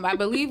 I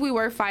believe we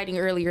were fighting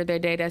earlier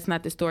that day. That's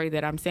not the story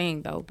that I'm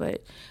saying though,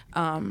 but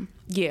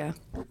yeah,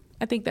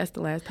 I think that's the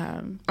last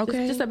time.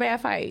 Okay. Just a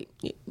bad fight.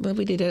 Yeah, but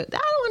we did it. I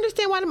don't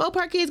understand why them Oak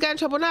Park kids got in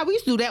trouble now. We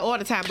used to do that all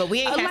the time, but we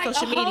ain't have Like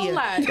social a whole media.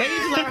 lot. They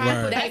used to learn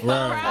how to That's put the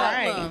that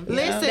problem.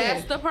 Listen.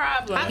 That's the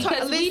problem. I'm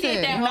Because we listen.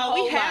 did that No,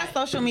 whole we had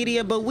lot. social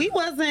media, but we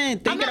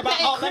wasn't thinking not about,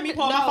 saying let me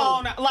pull my no.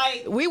 phone out.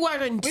 Like, We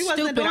wasn't We wasn't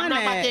stupid. doing I'm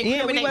not about that. to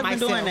Yeah, we incriminate wasn't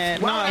myself. doing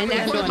that. Why No, would I we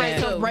wasn't incriminate doing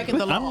that. myself breaking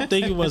the I law? don't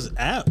think it was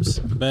apps,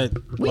 but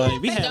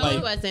like we had No, like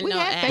it wasn't we no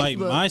had app. like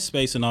Facebook.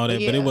 MySpace and all that,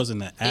 but Yeah. it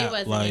wasn't an app.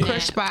 wasn't like an app.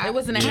 Push spot. It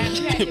wasn't a Yeah. app.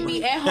 You had to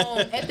be at home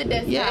at the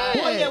desktop. Yeah.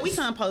 well, yeah, we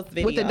couldn't post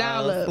videos. With the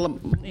dial-up.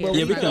 Yeah,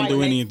 we couldn't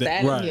do any of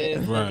that. Right,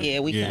 Statuses. right. Yeah,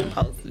 we Yeah. couldn't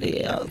post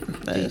videos.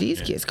 and stuff. Dude,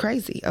 these kids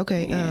crazy.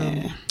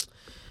 Okay.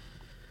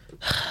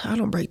 I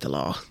don't break the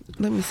law.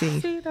 Let me see.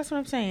 See, that's what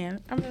I'm saying.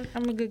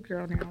 I'm a good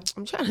girl now.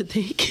 I'm trying to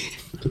think.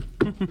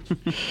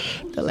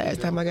 The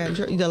last time I got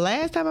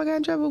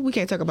in trouble, we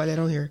can't talk about that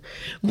on here.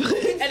 And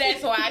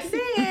that's why I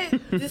said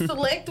the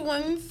select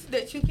ones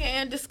that you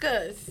can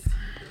discuss.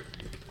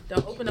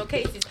 Don't open no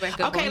cases back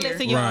up. Okay, on here.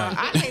 listen, y'all. Right.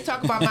 I can't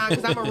talk about mine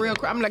because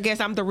I guess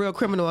I'm the real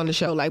criminal on the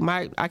show. Like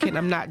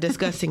I'm not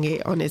discussing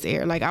it on this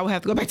air. Like I would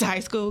have to go back to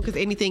high school because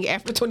anything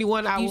after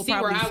 21, I You will see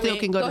where probably I still went?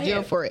 can go to jail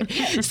ahead. for it.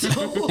 So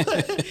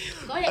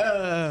Go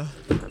ahead.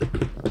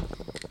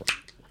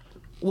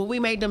 when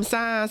we made them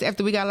signs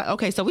after we got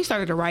so we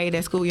started a riot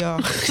at school, y'all.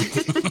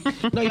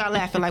 No, y'all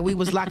laughing like we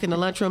was locked in the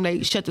lunchroom.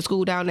 They shut the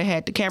school down. They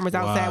had the cameras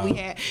outside. Wow. We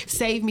had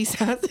save me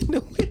signs in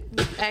the window.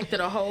 Acted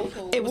a whole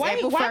fool. It was Why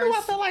April do I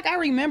 1st. feel like I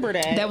remember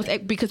that? That was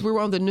because we were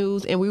on the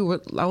news and we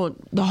were on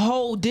the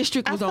whole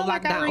district I was feel on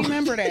like lockdown. I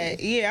remember that.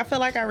 Yeah, I feel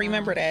like I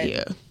remember that.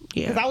 Yeah,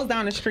 Because I was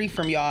down the street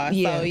from y'all.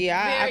 Yeah. So,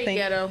 yeah, Very I think.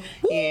 ghetto.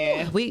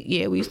 Yeah. We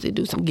used to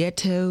do some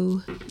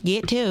ghetto.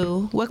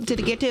 Welcome to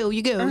the ghetto.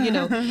 You go. You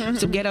know,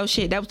 some ghetto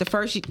shit. That was the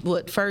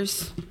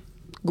first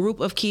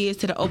group of kids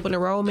to the open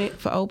enrollment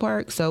for Oak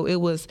Park. So it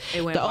was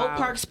It went the Oak wild.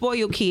 Park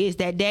spoiled kids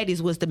that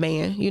daddies was the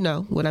man. You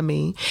know what I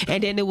mean?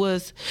 And then it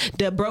was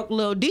the broke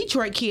little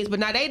Detroit kids, but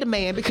now they the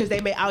man because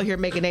they out here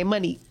making their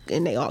money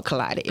and they all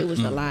collided. It was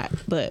a lot,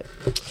 but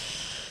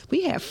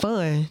we had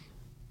fun.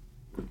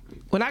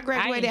 When I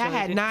graduated, I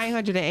had enjoyed it.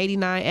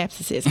 989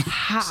 absences.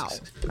 How?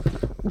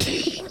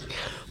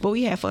 But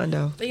we had fun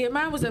though. Yeah,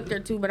 mine was up there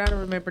too, but I don't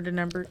remember the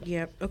number.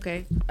 Yep.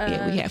 Okay.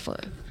 Yeah, we had fun.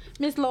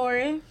 Miss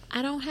Lauren,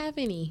 I don't have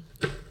any.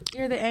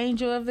 you're the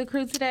angel of the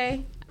crew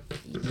today.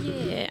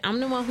 Yeah,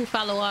 I'm the one who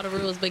follow all the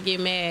rules, but get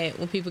mad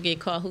when people get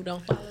caught who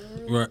don't follow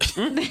the rules. Right.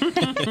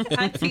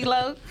 Auntie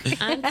Lo.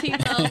 Auntie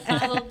Lo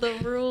followed the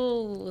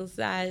rules.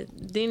 I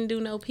didn't do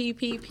no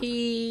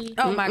PPP.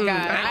 Oh my God.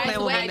 I ain't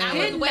playing with my I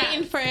name. was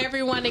waiting for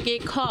everyone to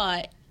get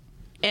caught,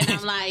 and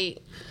I'm like,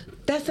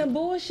 That's some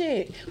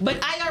bullshit.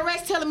 But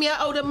IRS telling me I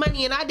owe them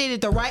money and I did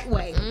it the right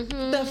way.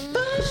 The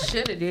fuck?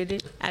 Should have did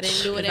it. I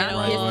didn't do it I'm at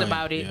all. pissed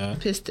about it. Yeah.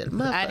 Pissed it,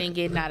 I didn't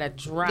get not a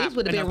drop. These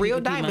would have in been no real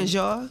PPP diamonds,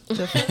 money. y'all.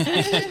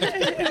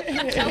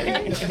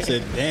 I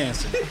said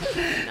dancing.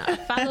 I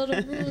follow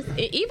the rules.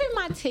 Even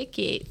my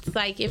tickets.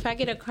 Like if I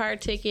get a car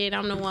ticket,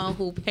 I'm the one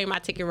who pay my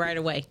ticket right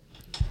away.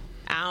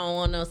 I don't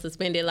want no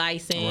suspended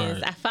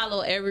license. Right. I follow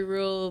every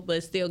rule,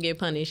 but still get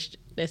punished.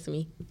 That's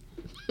me.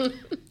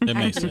 That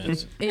makes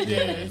sense. It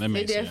Yeah, does. that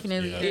makes It sense.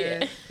 definitely Yeah.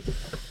 does.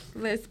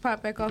 Let's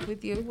pop back off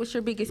with you. What's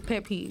your biggest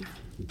pet peeve?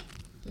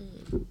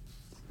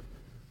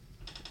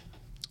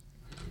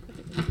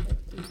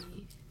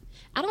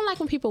 I don't like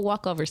when people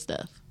walk over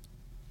stuff.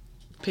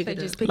 Pick They it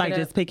just up. pick Like, it up.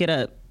 just pick it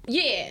up.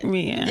 Yeah.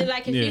 Yeah. And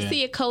like if you Yeah.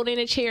 see a coat in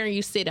a chair and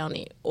you sit on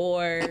it,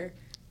 or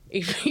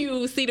if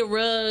you see the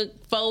rug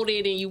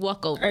folded and you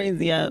walk over it.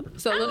 Crazy up.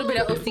 So a little bit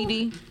of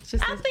OCD.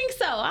 Just I think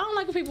so. I don't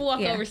like when people walk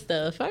Yeah. over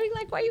stuff. I be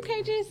like, why you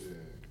can't just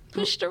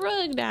push the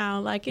rug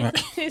down like in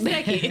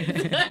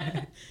seconds?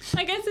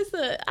 I guess it's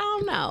I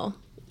don't know.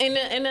 And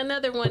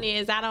another one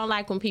is I don't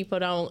like when people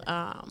don't.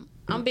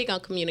 I'm big on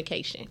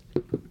communication,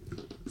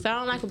 so I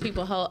don't like when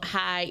people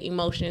hide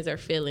emotions or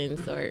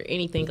feelings or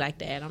anything like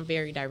that. I'm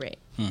very direct.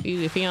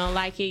 If you don't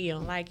like it, you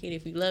don't like it.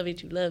 If you love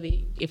it, you love it.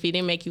 If it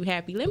didn't make you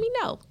happy, let me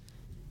know.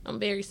 I'm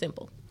very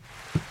simple.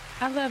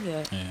 I love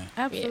that. Yeah.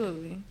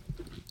 Absolutely.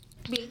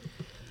 B.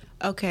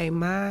 Okay,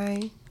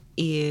 mine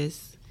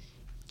is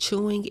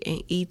chewing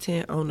and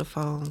eating on the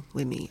phone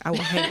with me. I will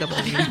hang up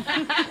on you.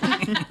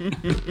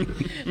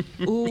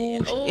 Ooh,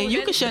 and you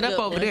can that's shut a up good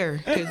over one. there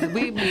because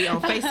we be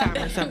on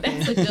FaceTime or something.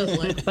 That's a good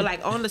one. But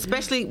like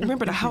especially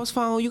remember the house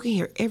phone, you can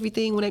hear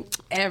everything when they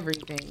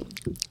Everything.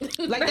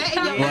 like that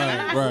in your Right,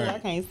 I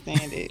right. can't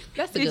stand it.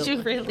 That's a Did good you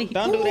one. really?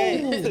 Don't do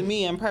that to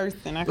me in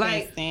person. I Like,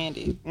 can't stand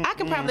it. I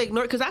can probably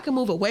ignore it because I can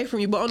move away from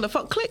you, but on the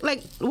phone, click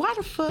like, why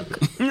the fuck?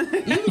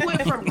 You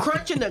went from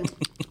crunching to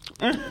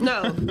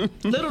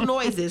little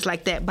noises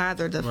like that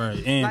bother the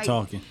Right. And like,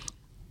 talking.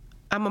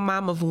 I'm a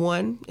mom of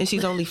one, and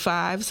she's only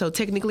 5, so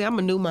technically I'm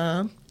a new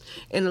mom.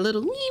 And a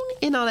little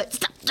and all that.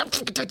 Stop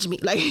touching me,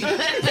 like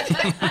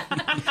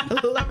I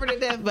love her to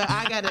death, but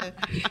I gotta.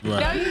 No,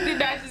 Right. you did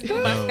not just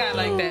do my Scott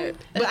like that.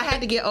 But I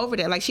had to get over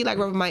that. Like she like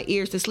rubbing my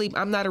ears to sleep.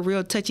 I'm not a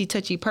real touchy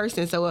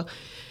person, so.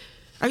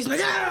 I used to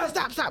be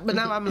like, stop. But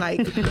now I'm like,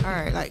 all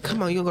right, like,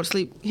 come on, you gonna go to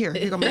sleep. Here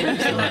go my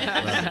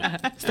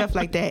Right, right. stuff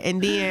like that.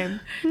 And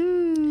then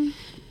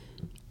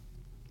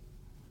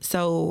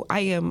So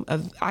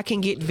I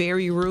can get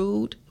very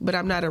rude, but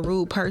I'm not a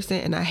rude person,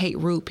 and I hate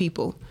rude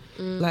people.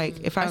 Like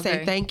if I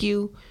say thank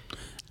you,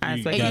 I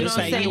You say, and you know what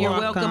I'm saying, you're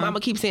welcome, I'm welcome. gonna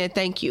keep saying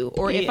thank you.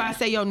 Or if I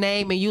say your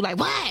name and you like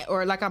what,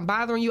 or like I'm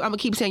bothering you, I'm gonna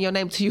keep saying your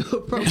name to you.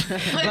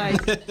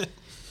 Like,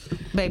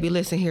 baby,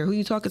 listen here, who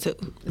you talking to?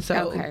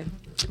 So Okay.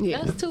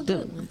 yeah, That's two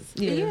good ones.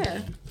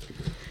 Yeah.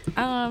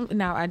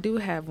 Now I do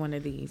have one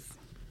of these.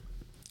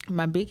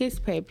 My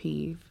biggest pet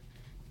peeve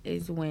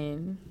is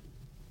when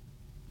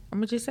I'm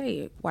gonna just say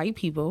it. White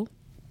people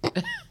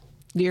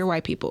dear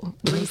white people.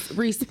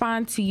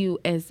 respond to you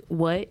as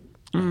what?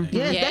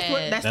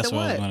 Yes, that's the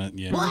what I was what. gonna-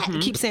 yeah.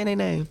 What? Keep saying their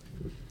name.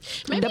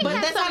 Maybe But it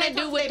has that's how something they to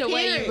do talk with to the their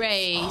way you parents.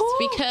 raised.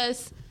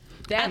 Because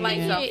That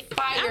lights a I'm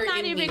fire not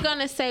in even me.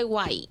 gonna say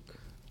white.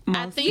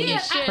 I think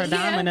it should.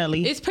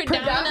 predominantly. It's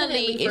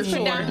predominantly. for It's sure.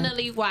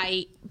 predominantly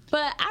white.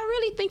 But I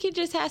really think it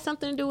just has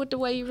something to do with the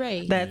way you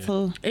raised. That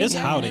too. It's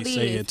how they really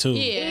say is. it too.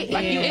 Yeah,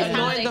 Like you it's how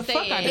annoying they the say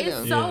fuck out of it. them.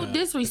 It's so Yeah.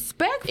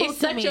 disrespectful It's to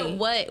such me. a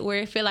what where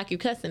it feel like you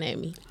cussing at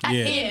me.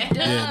 Yeah, that's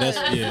Where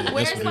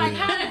that's it's what like, it is.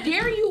 how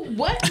dare you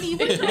what me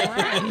with your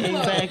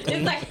Exactly.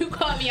 It's like you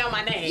call me on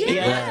my name.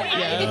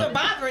 I ain't even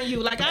bothering you.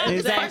 Like the first time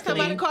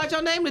Exactly. I done called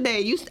your name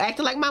today, you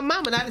acting like my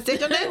mama and I done said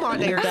your name all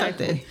day or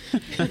something.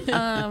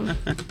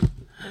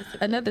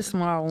 Another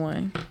small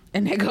one,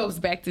 and that goes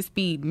back to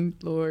speeding.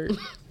 Lord,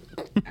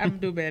 I'm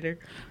do better,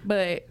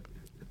 but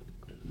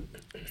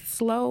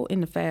slow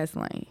in the fast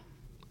lane.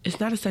 It's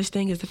not a such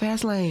thing as the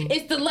fast lane.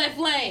 It's the left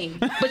lane.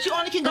 But you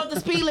only can go the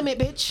speed limit,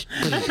 bitch.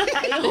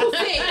 Who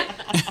said?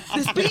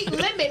 The speed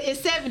limit is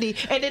 70,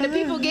 and then the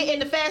people get in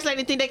the fast lane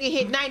and think they can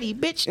hit 90.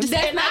 Bitch, That's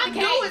and not I'm the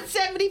case. doing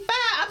 75.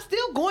 I'm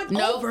still going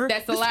No, over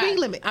that's a the lie. speed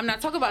limit. I'm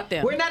not talking about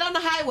them. We're not on the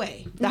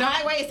highway. The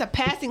highway is a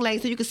passing lane,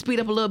 so you can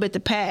speed up a little bit to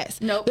pass.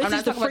 Nope, This I'm is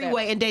not the talking about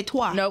freeway that. in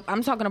Detroit. Nope,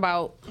 I'm talking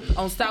about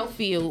on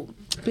Southfield.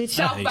 Bitch,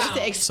 I hate that's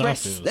the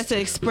express. Southfield. That's an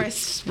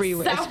express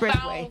freeway.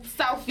 Expressway.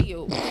 Southbound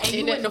Southfield. And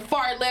you in the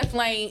far left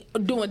lane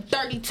doing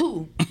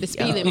 32. The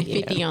speed limit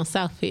 50 on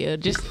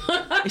Southfield. Just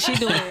She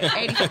doing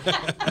 80.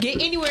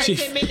 Get anywhere in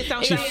 10 minutes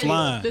on She Southfield.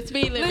 flying. the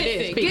speed limit is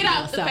Listen, 50 get on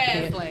out the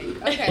fast Southfield.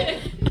 lane. Okay.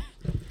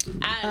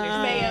 I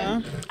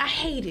understand. I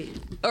hate it.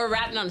 Or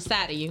riding on the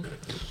side of you.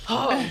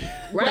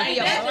 Right?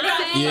 That's what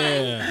I'm saying.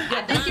 Yeah.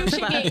 I think you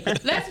should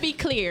get. Let's be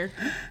clear.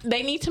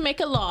 They need to make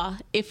a law.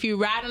 If you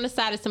ride on the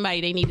side of somebody,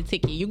 they need a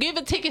ticket. You give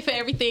a ticket for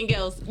everything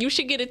else. You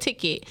should get a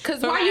ticket. 'Cause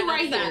for why you riding on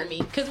right the side here? of me?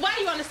 Because why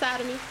are you on the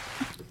side of me?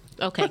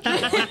 Okay.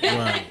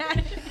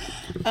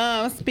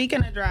 Right.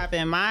 Speaking of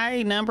driving,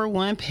 my number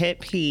one pet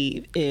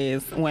peeve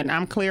is when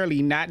I'm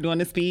clearly not doing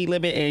the speed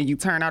limit and you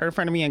turn out in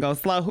front of me and go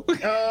slow.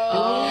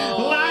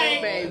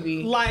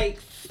 baby. Like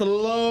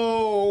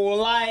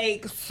slow,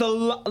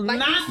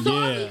 not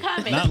Yeah.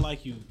 coming. Not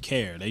like you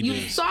care. They You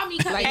just saw me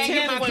coming. Like, and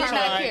tear you my did car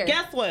not up. care.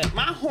 Guess what?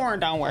 My horn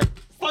don't work.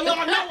 So y'all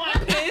know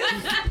I'm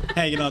pissed.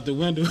 hanging out the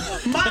window.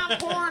 My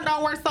horn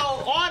don't work. So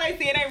all they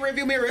see in their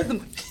review mirror is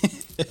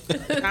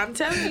I'm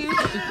telling you.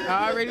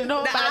 I already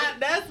know about it.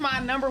 that's my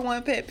number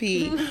one pet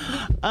peeve.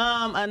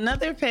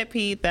 Another pet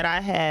peeve that I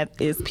have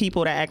is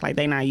people that act like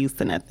they not used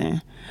to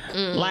nothing.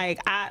 Like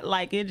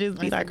it just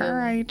be like, all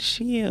right,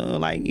 chill.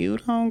 Like you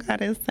don't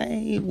gotta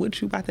say what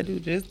you about to do,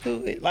 just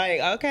do it.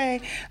 Like, okay.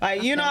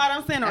 Like you know what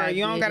I'm saying? Or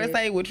you don't gotta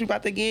say what you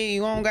about to get.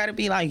 You don't gotta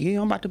be like, yeah,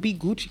 I'm about to be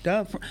Gucci'd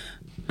up.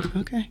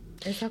 Okay.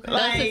 It's okay.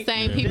 Those the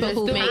same people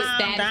who Just make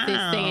calm statuses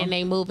down. saying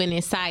they moving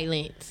in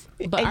silence.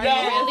 But are you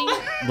Yeah. really?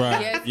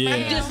 Right. Yes,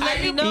 Yeah. Just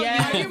let me know.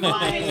 Yeah. Are you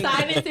moving in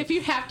silence if you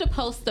have to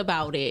post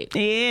about it?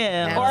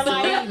 Yeah,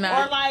 Absolutely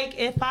not. or like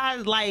if I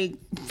like,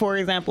 for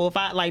example, if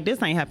I like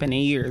this ain't happened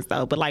in years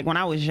though, but like when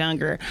I was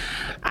younger,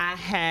 I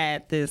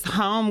had this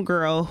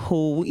homegirl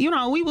who, you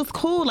know, we was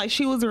cool, like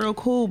she was real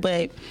cool,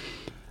 but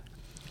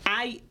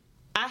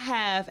I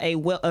have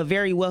a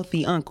very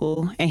wealthy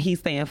uncle, and he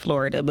stay in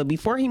Florida. But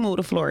before he moved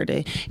to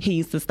Florida, he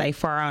used to stay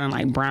far out in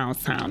like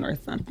Brownstown or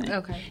something.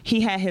 Okay.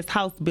 He had his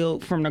house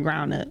built from the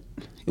ground up.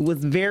 It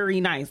was very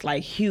nice,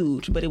 like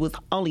huge, but it was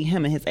only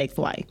him and his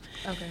ex-wife.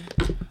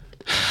 Okay.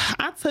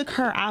 I took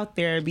her out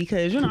there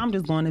because, you know, I'm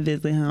just going to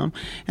visit him.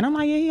 And I'm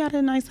like, yeah, he got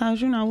a nice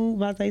house. You know, we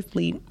about to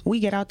sleep. We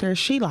get out there.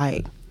 She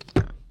like,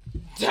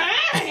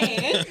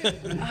 dang.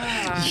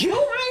 You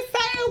ain't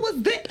say it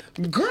was this.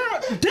 Girl,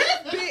 this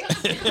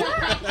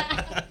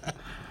bitch.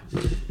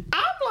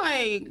 I'm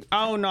like,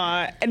 oh,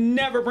 no.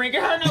 Never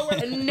bringing her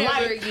nowhere. Never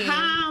like, again.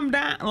 calm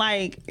down.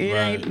 Like, it Right.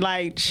 ain't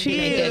like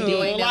chill.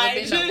 You ain't never like,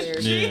 been nowhere.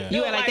 just Yeah. chill.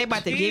 You act like they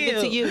about to give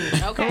it to chill. you.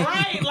 Okay.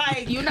 Right,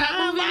 like You not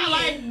calm moving down, in.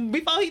 like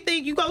before he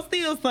think you go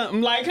steal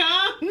something, like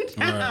calm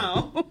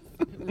down.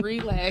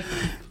 Relax.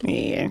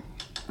 Yeah,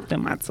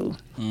 them my two.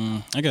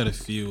 I got a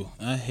few.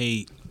 I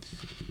hate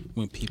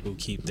when people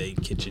keep their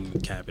kitchen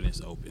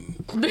cabinets open.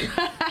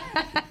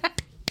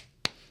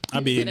 I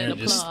be in there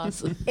just.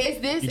 Applause.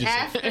 Is this just-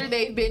 after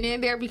they've been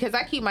in there? Because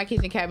I keep my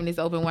kitchen cabinets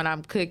open when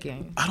I'm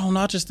cooking. I don't know.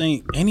 I just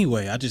think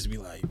anyway. I just be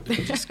like,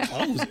 just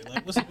close it.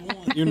 Like, what's going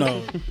on? You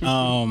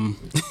know.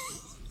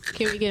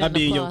 Can we get I'd an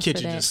be in your applause for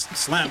kitchen that? just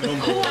slamming them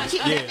doors.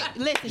 Yeah.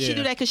 Listen, she Yeah.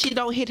 do that because she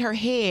don't hit her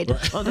head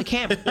on the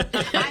camera.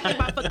 I hit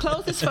my foot.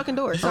 Close this fucking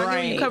door. So I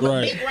know you cover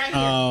Right. big right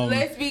here.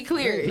 Let's be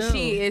clear.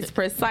 She is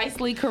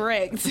precisely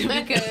correct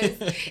because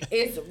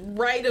it's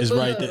right above. It's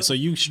right there. So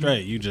you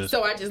straight. You just.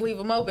 So I just leave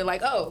them open,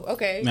 like, oh,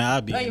 okay. Nah,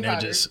 I'd be in Onion there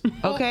powder. just.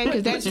 Okay,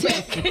 because that's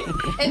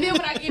And then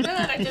when I get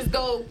done, I just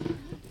go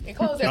and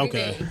close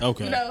everything.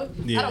 Okay. You know,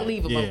 Yeah, I don't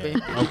leave them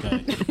open.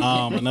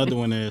 Okay. Another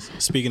one is,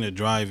 speaking of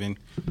driving,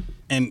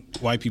 and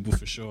white people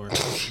for sure,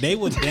 they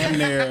would damn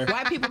near.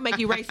 White people make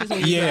you racist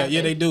when you Yeah, drive.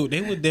 yeah, they do. They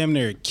would damn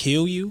near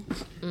kill you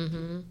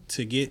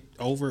to get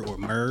over or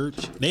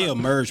merge. They'll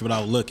merge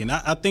without looking.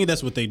 I think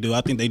that's what they do.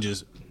 I think they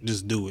just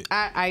do it.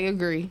 I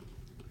agree.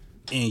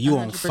 And you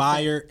on 100%.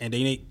 fire, and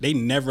they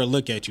never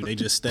look at you. They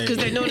just stay. Because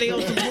they know they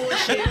on some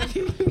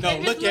bullshit. No,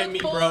 look at me,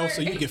 bro, forward.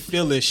 so you can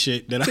feel this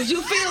shit. Because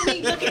you feel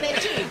me looking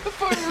at you.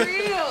 For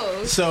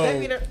real. So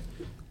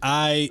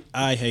I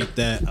hate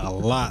that a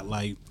lot.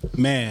 Like,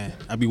 man,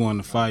 I be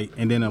wanting to fight.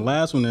 And then the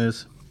last one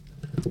is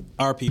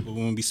our people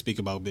when we speak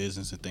about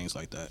business and things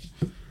like that.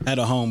 I had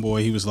a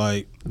homeboy, he was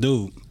like,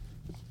 dude,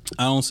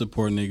 I don't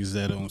support niggas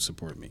that don't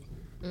support me.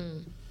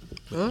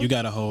 But you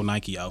got a whole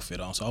Nike outfit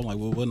on. So I'm like,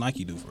 well, what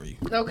Nike do for you?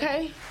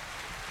 Okay.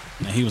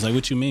 And he was like,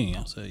 what you mean?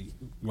 I said,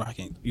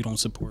 Rockin', you don't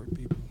support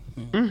people.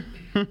 Yeah.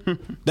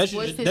 That's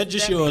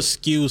just your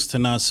excuse to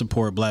not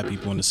support black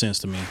people in a sense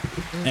to me.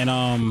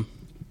 And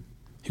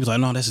he was like,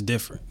 no, that's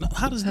different. No,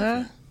 how does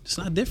that? It's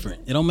not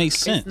different. It don't make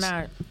sense. It's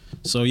not.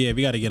 So yeah,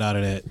 we got to get out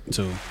of that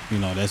too. You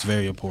know, that's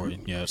very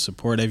important. Yeah,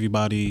 support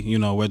everybody. You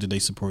know, whether they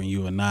supporting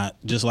you or not.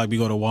 Just like we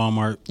go to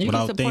Walmart You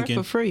without can support thinking.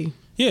 for free.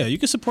 Yeah, you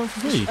can support for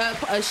free.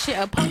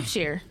 A pump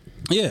share.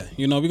 Yeah,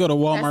 you know, we go to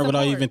Walmart That's without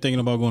support. even thinking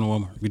about going to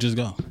Walmart. We just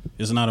go.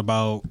 It's not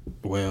about,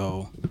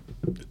 well,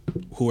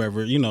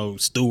 whoever, you know,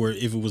 Stewart,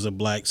 if it was a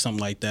black, something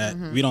like that.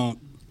 We don't,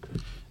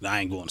 I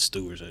ain't going to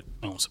Stewart's that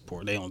I don't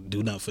support. They don't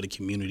do nothing for the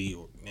community.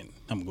 And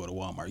I'm going to go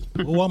to Walmart.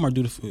 Well, Walmart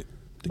do the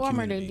Walmart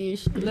community. didn't do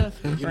shit.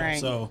 Nothing. You know, Right.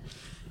 so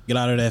get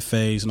out of that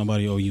phase.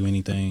 Nobody owe you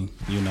anything,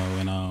 you know,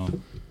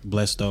 and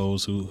bless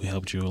those who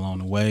helped you along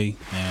the way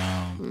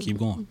and keep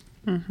going.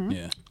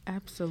 Yeah.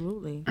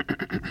 Absolutely.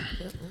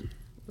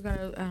 We're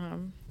gonna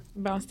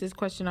bounce this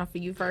question off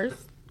of you first.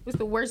 What's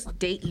the worst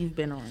date you've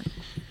been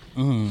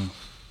on?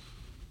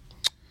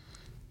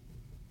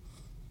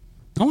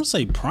 I want to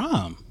say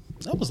prom.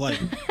 That was like,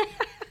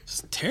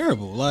 it's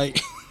terrible. Like,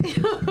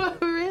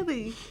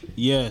 Really?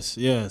 yes.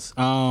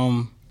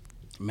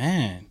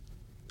 Man,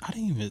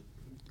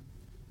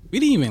 we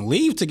didn't even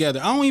leave together.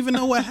 I don't even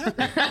know what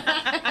happened.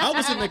 I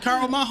was in the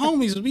car with my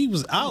homies. We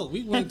was out.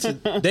 We went to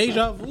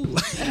Deja Vu.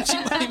 She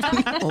wasn't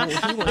even,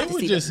 To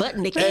see the butt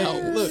naked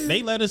hoes. look,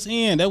 they let us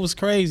in. That was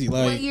crazy.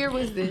 What Like, year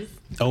was this?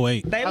 oh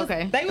wait. They was,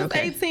 Okay. they was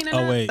Okay. 18 and Oh,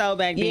 up wait. though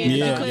back then.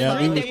 Yeah, so yeah,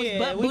 it's we like, was- They was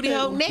butt we booty could-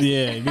 hole neck.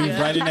 Yeah, we was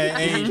right in that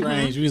age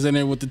range. We was in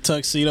there with the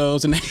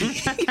tuxedos and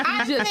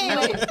I just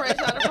like fresh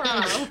out of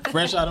prom.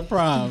 fresh out of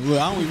prom. Look,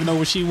 I don't even know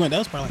where she went. That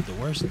was probably like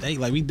the worst date.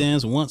 Like we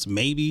danced once,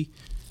 maybe.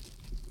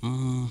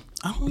 I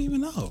don't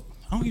even know.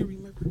 I don't even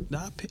remember.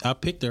 Nah, I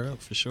picked her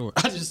up for sure.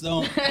 I just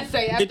don't.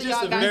 Say after It's just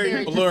y'all a got very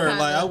there, blur. just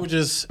Like I kinda- would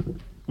just.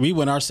 We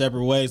went our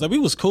separate ways. Like we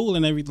was cool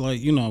and everything,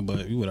 like you know,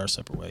 but we went our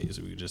separate ways.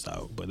 We were just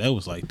out. But that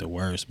was like the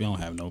worst. We don't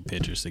have no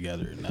pictures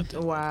together or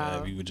nothing. Wow. Like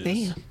that. We would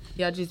just. Damn.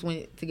 Y'all just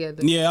went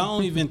together. Yeah, I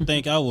don't even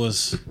think I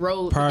was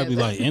Rolled probably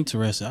together. like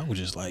interested. I was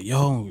just like,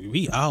 yo,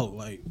 we out.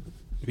 Like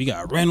we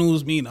got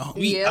rentals. We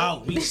Yeah.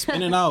 out. We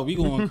spinning out. We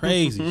going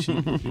crazy. She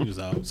was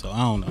out. So I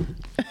don't know.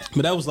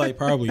 But that was like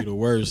probably the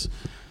worst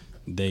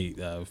date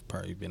that I've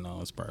probably been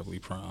on. It's probably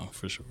prom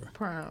for sure.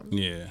 Prom.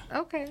 Yeah.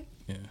 Okay.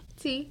 Yeah.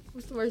 T,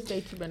 what's the worst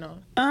date you been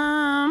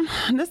on?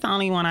 That's the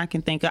only one I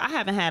can think of. I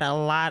haven't had a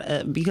lot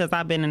of, because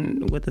I've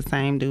been with the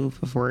same dude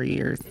for 4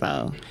 years.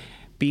 So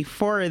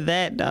before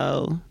that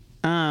though,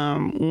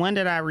 one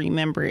that I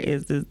remember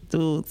is this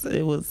dude.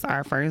 It was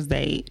our first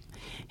date.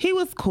 He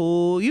was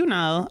cool, you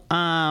know.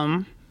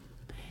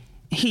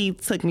 He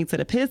took me to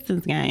the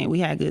Pistons game. We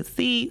had good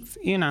seats,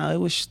 you know.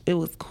 It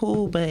was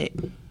cool, but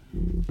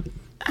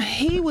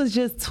he was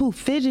just too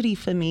fidgety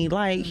for me.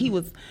 Like he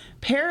was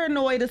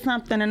paranoid or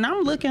something, and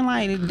I'm looking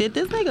like, did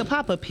this nigga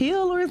pop a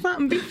pill or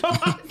something before?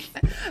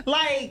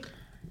 Like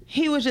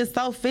he was just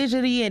so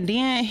fidgety, and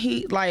then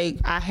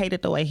I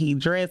hated the way he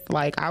dressed.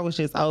 Like I was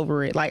just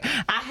over it. Like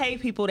I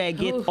hate people that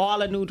get Oof. all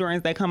the new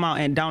Jordans that come out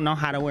and don't know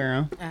how to wear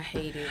them. I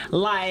hate it.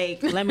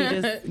 Like let me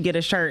just get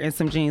a shirt and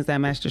some jeans that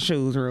match the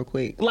shoes real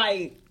quick.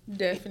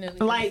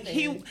 Definitely. Like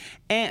he,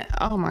 and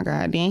oh my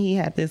God, then he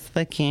had this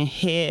fucking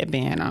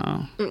headband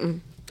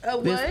on.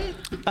 What?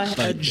 A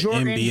Like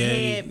Jordan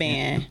NBA.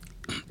 headband.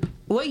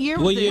 What year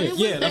was What year? this?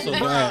 Yeah, that's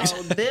what I asked.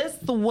 Bro, this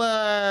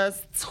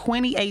was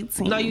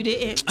 2018. No, you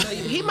didn't. No,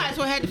 he might as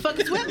well had the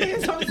fucking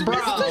sweatpants on his Bro,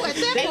 wrist too at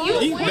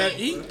that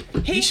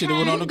point. He should have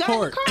went on the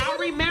court. I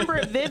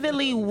remember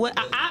vividly what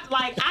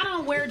I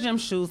don't wear gym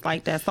shoes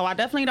like that, so I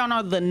definitely don't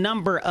know the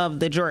number of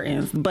the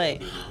Jordans,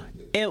 but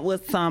it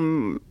was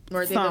some.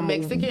 Were they the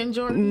Mexican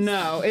Jordans?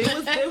 No, it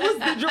was the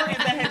Jordans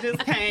that had just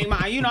came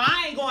out. You know,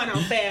 I ain't going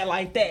on sale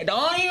like that.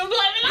 Don't even blame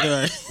me like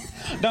Right.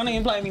 Don't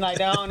even play me like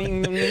that. I don't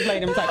even play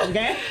them type of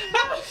games.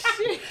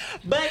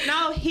 But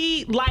no,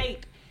 he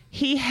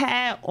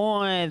had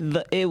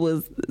on it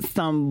was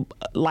some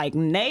like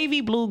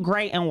navy blue,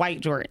 gray, and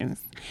white Jordans.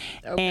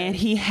 Okay. And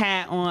he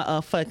had on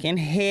a fucking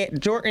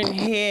Jordan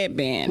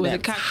headband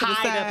that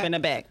tied up in the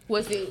back.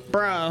 Was it,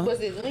 bro?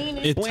 Was it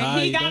leaning? When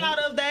he got out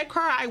of that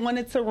car, I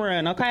wanted to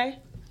run. Okay.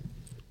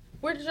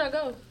 Where did y'all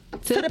go?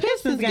 To the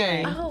Pistons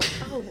game.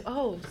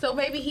 Oh. So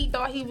maybe he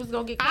thought he was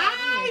gonna get caught.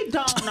 I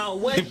don't know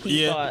what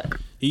he thought.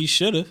 He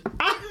should have.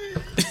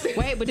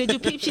 Wait, but did you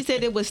peep? She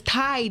said it was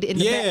tied in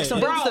the back. So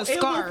bro, it was a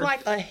scarf. It was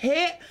like a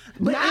head,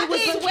 but it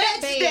was a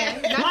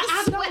sweatband.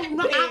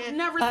 I've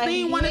never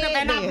seen one of them,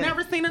 and I've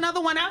never seen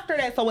another one after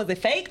that. So was it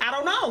fake? I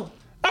don't know.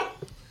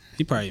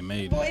 He probably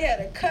made it. Boy, he had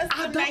a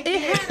custom.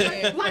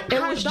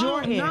 It was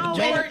Jordan.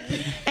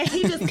 And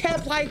he just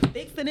kept like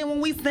fixing it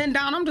when we sitting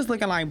down. I'm just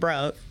looking like,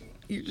 bro.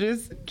 You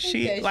just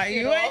shit like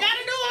you ain't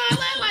gotta do all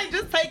that. Like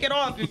just take it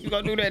off if you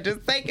gonna do that.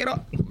 Just take it off.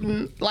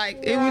 Like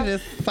it was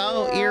just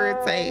so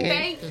irritating.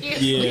 Thank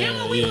you. Then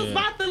when we was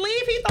about to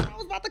leave, he thought I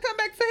was about to come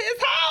back to his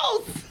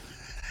house.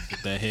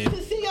 That head.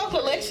 To see your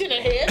collection of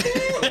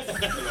headbands.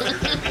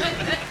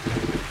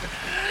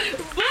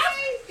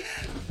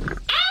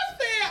 I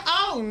said,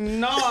 oh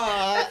no.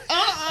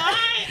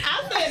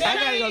 I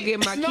gotta go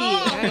get my kid.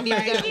 I ain't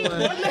even got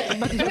one. I'm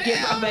about to go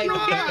get my baby.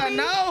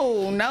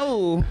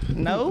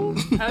 No.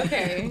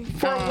 Okay.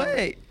 For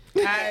what?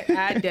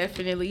 I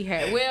definitely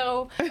had.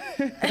 Well,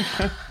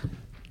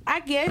 I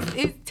guess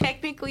it's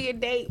technically a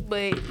date,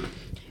 but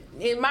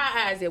in my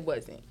eyes, it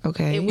wasn't.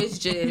 Okay. It was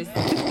just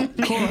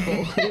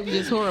horrible. It was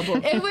just horrible.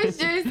 It was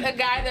just a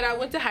guy that I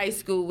went to high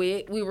school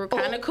with. We were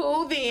kind of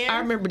cool then. I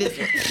remember this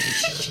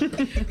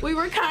one. We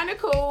were kind of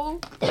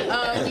cool.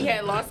 We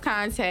had lost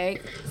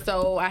contact,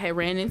 so I had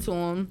ran into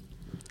him.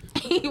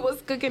 He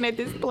was cooking at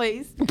this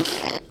place,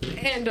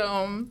 and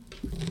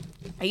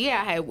he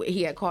had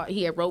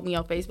wrote me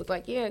on Facebook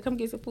like, yeah, come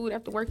get some food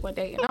after work one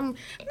day, and I'm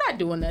not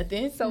doing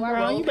nothing. So I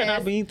wrote. You better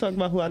not be talking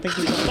about who I think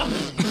you are.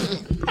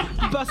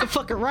 About some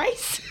fucking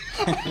rice.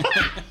 I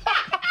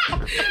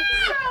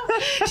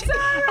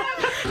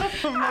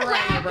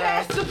ran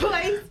past the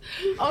place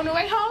on the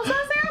way home, so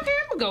I said, okay,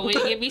 I'm gonna go in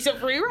and get me some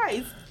free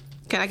rice.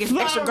 Can I get some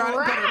extra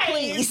garlic butter,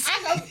 please?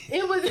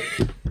 It was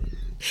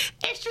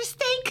extra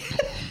steak.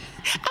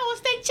 I want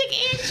steak, chicken,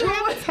 and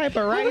shrimp. What type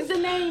of rice? What was the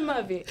name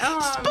of it?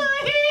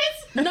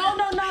 Spudheads.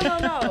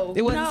 No.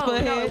 It wasn't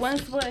Spudheads? No, it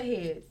wasn't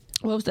Spudheads.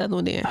 What was the other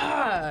one then?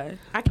 I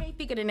can't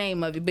think of the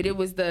name of it, but it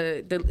was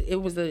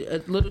it was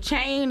a little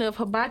chain of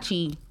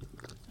hibachi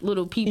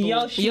little people.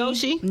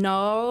 Yoshi?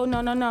 No.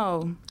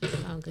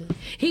 Oh, good.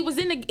 He was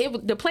in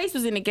the place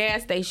was in the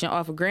gas station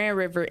off of Grand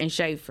River and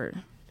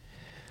Schaefer.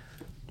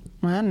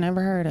 Well, I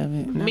never heard of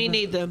it. Me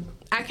neither.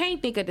 I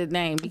can't think of the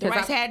name The because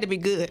rice had to be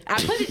good.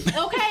 I put it okay.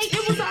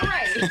 It was all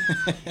right.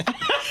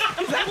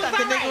 I thought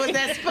the nigga was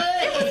that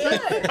spud.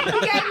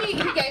 He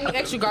gave me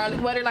extra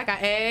garlic butter like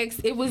I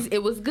asked. It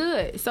was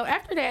good. So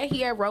after that, he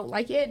had wrote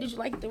like, yeah, did you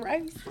like the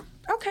rice?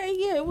 Okay,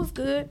 yeah, it was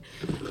good.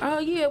 Oh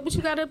yeah, what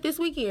you got up this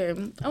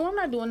weekend? Oh, I'm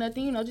not doing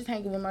nothing. Just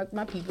hanging with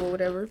my people or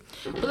whatever.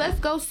 But let's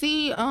go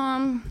see.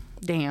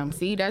 Damn,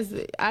 see,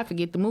 I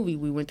forget the movie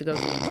we went to go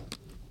see.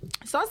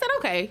 So I said,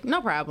 okay,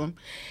 no problem.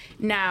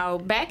 Now,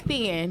 back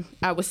then,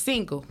 I was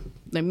single.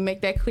 Let me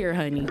make that clear,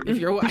 honey, if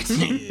you're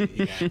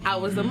watching. I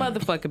was a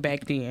motherfucker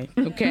back then,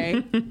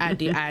 okay? I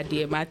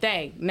did my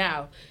thing.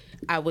 Now,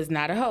 I was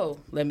not a hoe.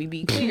 Let me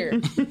be clear.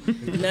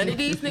 None of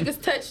these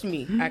niggas touched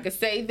me. I could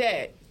say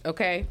that,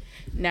 okay?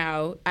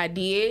 Now, I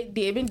did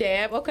dib and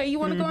dab. Okay, you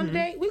want to go on a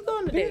date? We go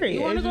on a date.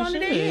 You want to go on a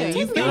date?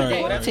 Yeah,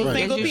 That's what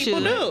single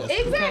people do.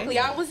 Exactly.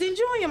 I was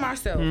enjoying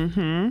myself.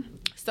 Mm-hmm.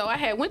 So I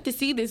had went to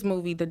see this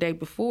movie the day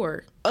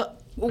before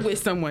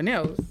with someone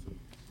else.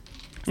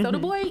 So the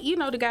boy,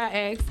 the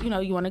guy asked, you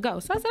want to go?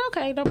 So I said,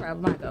 okay, no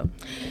problem, I go.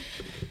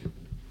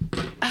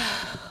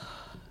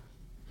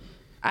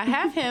 I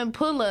have him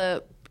pull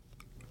up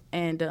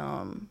and,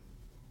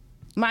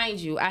 mind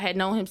you, I had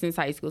known him since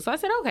high school. So I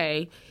said,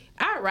 okay,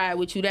 I'll ride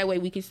with you. That way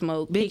we can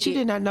smoke. Bitch, you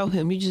did not know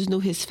him. You just knew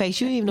his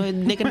face. You didn't even know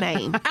his nigga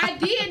name. I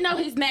did know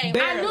his name.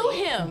 Barely. I knew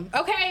him.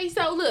 Okay,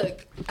 so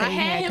look, I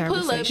had him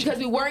pull up because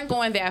we weren't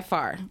going that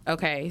far.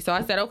 Okay, so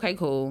I said, okay,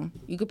 cool.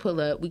 You could pull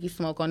up. We could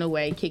smoke on the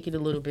way, kick it a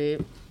little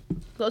bit.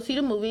 Go see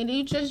the movie, and then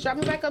you just drop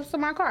me back up to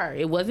my car.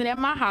 It wasn't at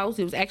my house.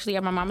 It was actually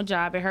at my mama's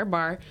job at her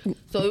bar.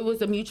 So it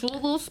was a mutual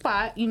little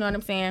spot. You know what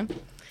I'm saying?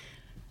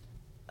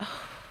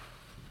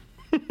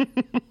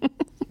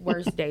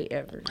 Worst date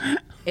ever,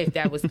 if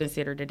that was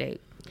considered a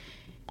date.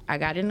 I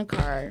got in the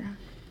car.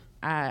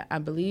 I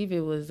believe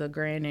it was a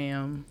Grand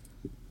Am.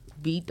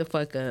 Beat the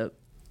fuck up.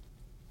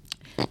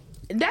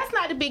 That's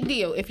not a big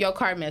deal if your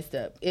car messed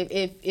up.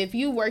 If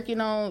you working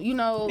on,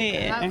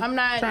 I'm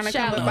not trying to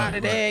shallow. come about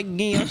it, getting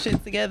your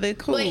shit together.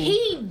 Cool. But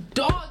he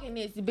dogging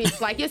this bitch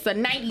like it's a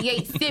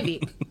 '98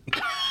 Civic.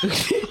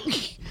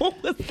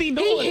 What was he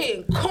doing? He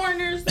hitting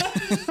corners.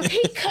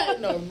 He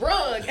cutting a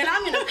rug, and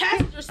I'm in the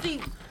passenger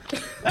seat.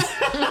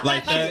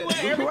 Like that.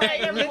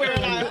 Everywhere,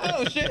 like,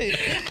 oh shit.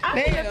 I'm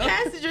in the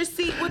passenger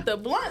seat with dropped the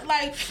blunt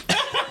like.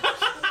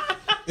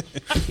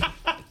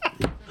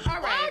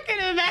 All right. I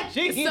can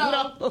imagine.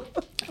 So,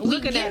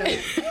 Looking at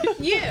him.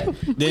 Yeah.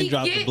 Didn't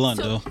drop the blunt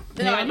though.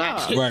 No,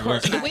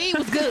 Right. The weed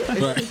was good.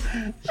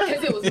 Right.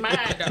 because it was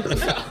mine though.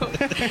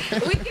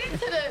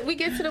 So we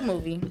get to the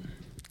movie.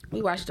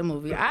 We watched the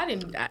movie.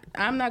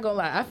 I'm not gonna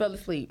lie. I fell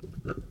asleep.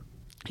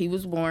 He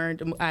was born.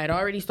 I had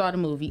already saw the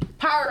movie.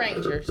 Power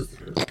Rangers.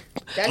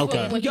 That's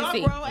Okay. what you Y'all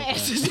see. grown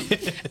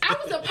asses. I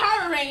was a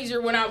Power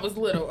Ranger when I was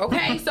little,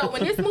 okay? So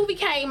when this movie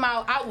came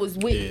out, I was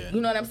with it. Yeah.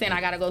 You know what I'm saying? I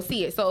gotta go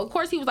see it. So of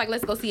course he was like,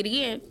 let's go see it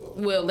again.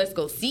 Well, let's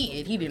go see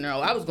it. He didn't know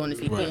I was going to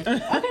see it Right.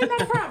 again. Okay,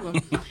 not a problem.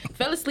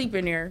 Fell asleep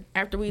in there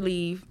after we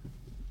leave.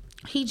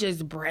 He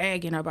just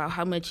bragging about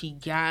how much he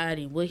got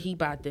and what he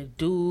about to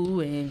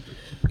do and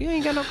You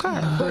ain't got no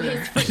car.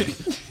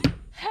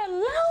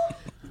 hello?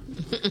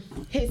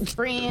 His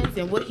friends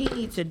and what he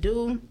needs to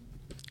do.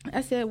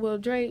 I said, well,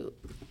 Dre,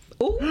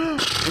 Ooh.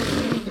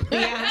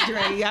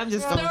 DeAndre, I'm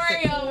just gonna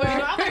story say. over.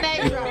 I'm a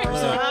name dropper,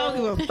 so I don't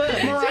give a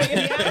fuck.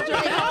 Mariah,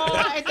 DeAndre, Hall,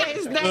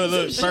 his name,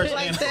 Look, some shit first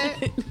like that.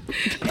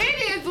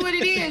 It is what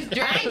it is,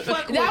 Dre.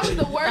 fucking That with was you.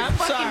 the worst I'm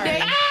fucking sorry.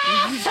 day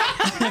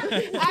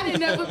I didn't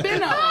never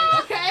been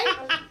on, okay?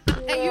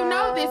 And you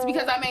know this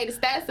because I made a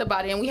stats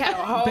about it and we had a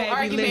whole Baby,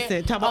 argument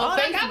listen, talk about, on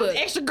oh, that was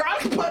Facebook. extra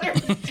garlic butter.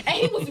 And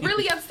he was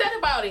really upset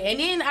about it. And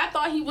then I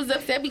thought he was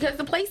upset because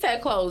the place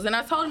had closed. And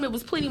I told him it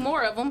was plenty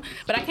more of them,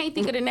 but I can't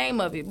think of the name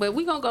of it. But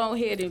we're going to go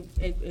ahead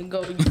and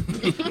go to...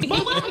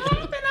 But what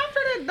happened after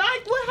the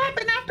like? What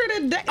happened after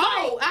the day?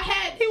 Oh,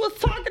 Like, he was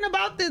talking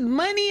about this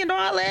money and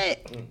all that.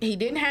 He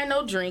didn't have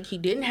no drink. He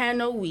didn't have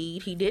no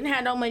weed. He didn't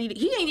have no money.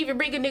 He ain't even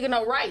bring a nigga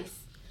no rice.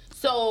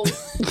 So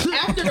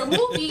after the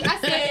movie, I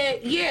said,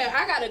 yeah,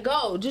 I gotta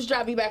go. Just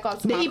drop me back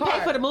off to Did my he car.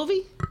 pay for the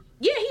movie?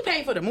 Yeah, he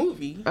paid for the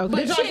movie. Okay. But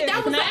Did y'all shit, get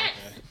that was snacks?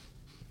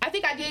 I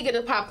think I did get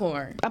a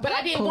popcorn. But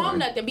I didn't popcorn. want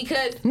nothing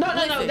because No.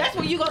 listen, That's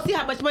when you gonna see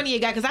how much money you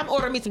got. Cause I'm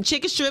ordering me some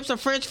chicken strips, some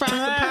French fries,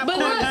 some But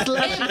popcorn, look,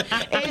 slush,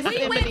 if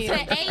we went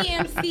to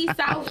AMC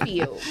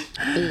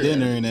Southfield.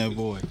 Dinner in that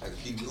boy.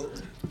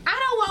 I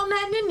don't want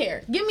nothing in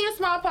there. Give me a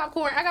small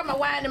popcorn. I got my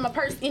wine in my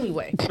purse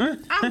anyway.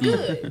 I'm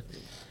good.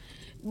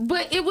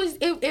 But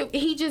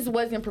he just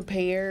wasn't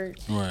prepared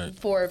Right.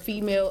 for a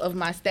female of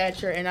my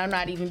stature, and I'm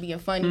not even being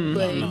funny.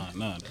 But No,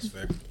 that's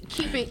fair.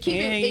 keep it Yeah,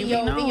 in you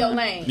your be your knowing.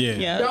 lane.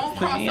 Yeah. Don't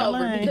stay cross in your over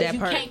lane. because That you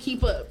part. can't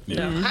keep up.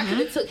 Yeah. I could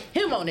have took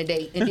him on a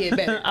date and did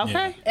better.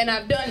 Okay. And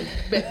I've done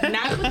better.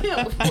 Not with him,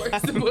 of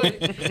course,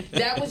 but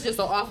that was just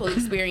an awful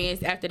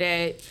experience. After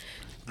that,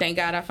 thank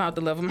God I found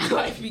the love of my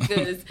life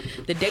because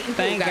the dating pool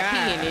Thank got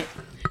God. pee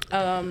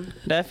in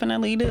it.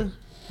 Definitely do.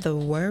 The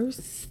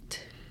worst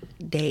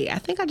day. I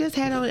think I just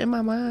had it in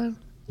my mind.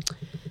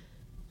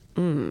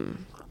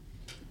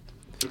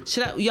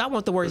 Y'all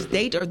want the worst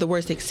date or the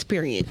worst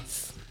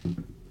experience?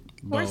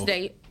 Worst Both.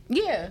 date.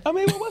 Yeah. I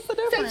mean, what's the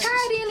Say difference? tie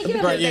it in and get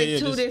up. Right, yeah, They yeah.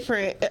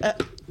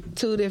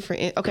 two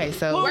different. Okay,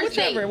 so Well, Worst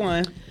whichever date.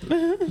 one.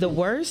 the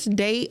worst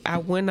date I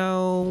went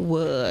on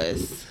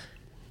was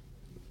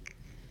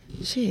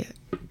shit.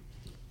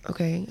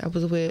 Okay, I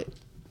was with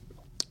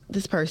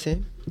this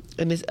person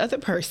and this other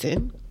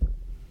person.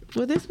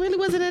 Well, this really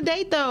wasn't a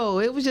date though.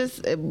 It was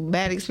just a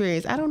bad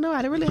experience. I don't know.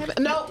 I didn't really have.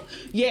 No.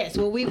 Yes.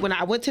 When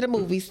I went to the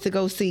movies to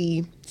go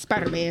see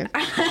Spider-Man.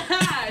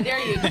 There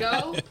you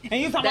go.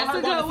 And you talking That's about a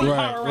her good going to see one.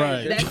 Power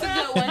Right, Rangers. That's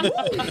a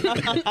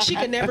good one. She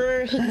could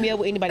never hook me up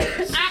with anybody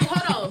else.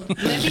 Hold on.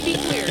 Let me be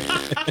clear.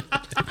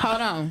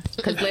 Hold on.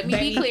 Because let me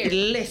Baby, be clear.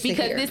 listen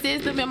Because here. this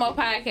is the Memo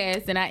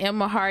Podcast, and I am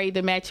Mahari,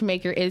 the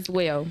matchmaker, as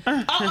well.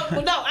 Well,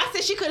 no, I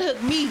said she could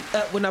hook me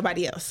up with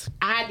nobody else.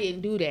 I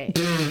didn't do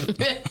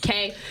that.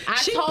 Okay? I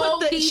She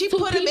told these she two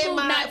put him people in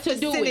my not to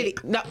do vicinity.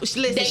 it. No,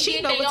 listen, They she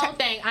did know their what own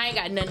thing. I ain't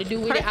got nothing to do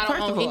with it. I First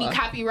don't of own any all-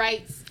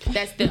 copyrights.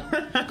 That's them.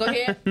 Go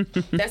ahead.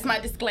 That's my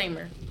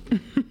disclaimer.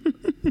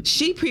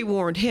 She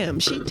pre-warned him.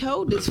 She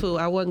told this fool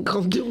I wasn't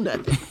gonna do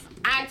nothing.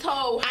 I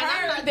told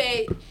her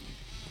that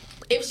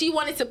if she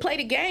wanted to play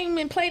the game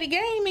and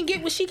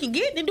get what she can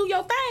get, then do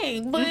your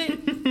thing. But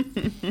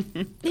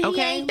he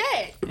Okay. ain't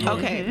that.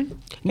 Okay,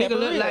 nigga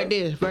look like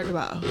this first of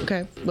all.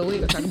 Okay, but we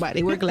ain't gonna talk about it.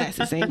 They wear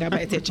glasses. They ain't gotta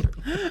pay attention.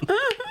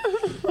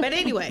 But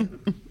anyway,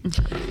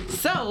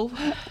 so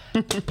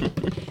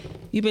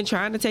you've been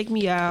trying to take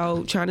me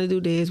out, trying to do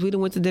this. We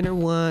done went to dinner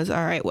once.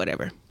 All right,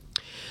 whatever.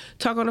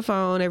 Talk on the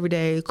phone every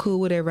day. Cool,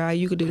 whatever.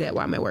 You could do that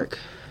while I'm at work.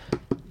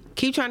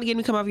 Keep trying to get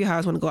me to come over your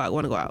house. Want to go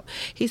out.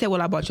 He said,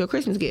 well, I bought you a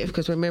Christmas gift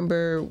because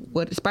remember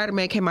what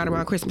Spider-Man came out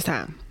around Christmas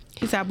time.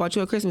 He said, I bought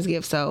you a Christmas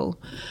gift, so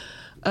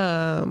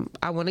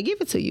I want to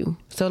give it to you.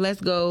 So let's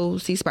go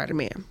see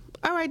Spider-Man.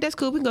 All right, that's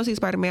cool. We can go see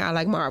Spider-Man. I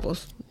like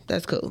Marvels.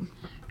 That's cool.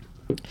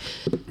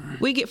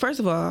 First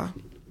of all,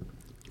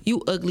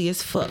 you ugly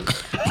as fuck.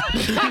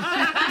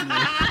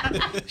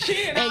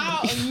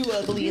 You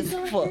ugly as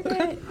fuck.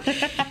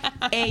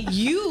 And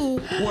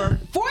you were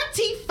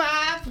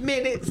 45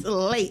 minutes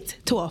late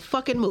to a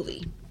fucking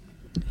movie.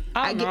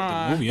 Oh,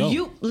 nah. Movie over.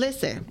 You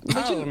listen.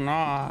 But Oh,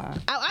 nah.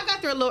 I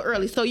got there a little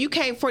early, so you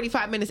came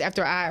 45 minutes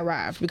after I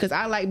arrived because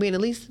I like being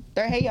at least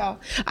 30. Hey y'all,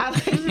 I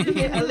like being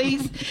at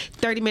least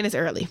 30 minutes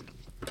early.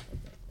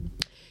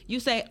 You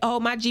say, "Oh,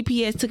 my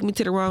GPS took me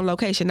to the wrong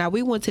location." Now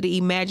we went to the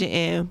Imagine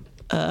in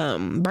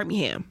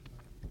Birmingham.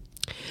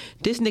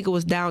 This nigga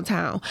was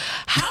downtown.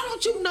 How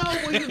don't you know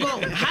where you're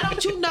going? How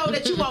don't you know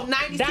that you on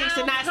 96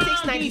 and not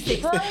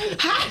 696?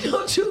 How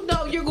don't you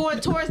know you're going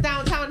towards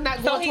downtown and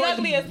not going towards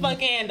ugly as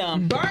fuck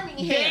and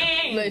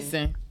Birmingham?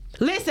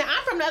 Listen,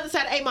 I'm from the other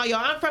side of 8 Mile, y'all.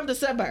 I'm from the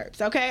suburbs,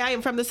 okay? I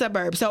am from the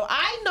suburbs. So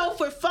I know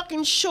for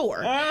fucking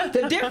sure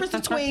the difference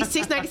between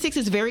 696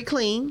 is very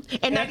clean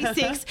and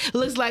 96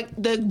 looks like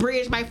the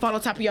bridge might fall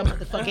on top of your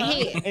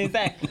motherfucking head.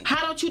 Exactly.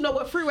 How don't you know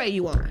what freeway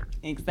you on?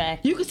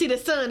 Exactly. You can see the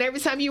sun every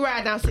time you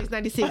ride down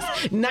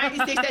 696.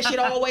 96, that shit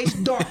always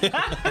dark,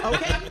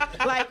 okay?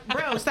 Like,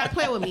 bro, stop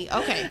playing with me.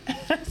 Okay.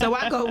 So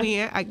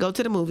I go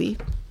to the movie.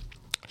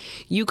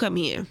 You come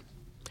in.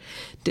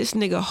 This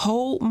nigga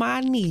hold my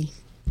knee.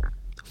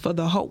 For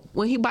the whole,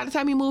 by the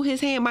time he moved his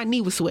hand, my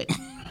knee was sweating.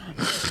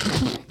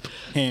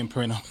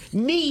 Handprint on.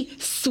 Knee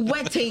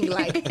sweating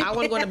like I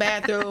want to go in the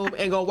bathroom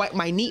and go wipe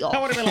my knee off.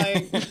 I would have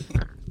been like,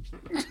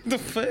 the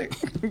fuck?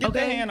 Get the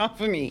hand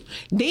off of me.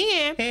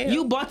 Then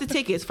you bought the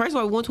tickets. First of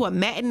all, we went to a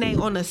matinee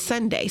on a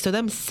Sunday. So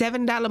them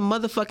 $7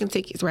 motherfucking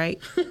tickets, right?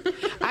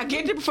 I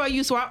get there before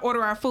you, so I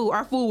order our food.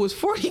 Our food was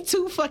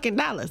 $42 fucking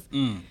dollars.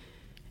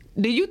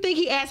 Do you think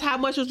he asked how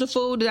much was the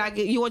food? Did I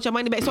get? You want your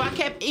money back? So I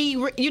kept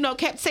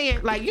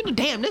saying like,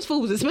 damn, this food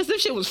was expensive.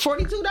 This shit was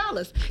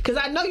 $42 because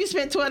I know you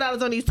spent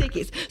 $12 on these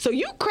tickets. So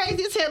you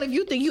crazy as hell if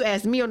you think you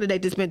asked me on the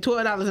date to spend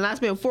 $12 and I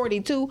spent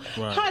 $42.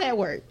 Right. How that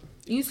work?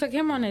 You took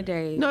him on a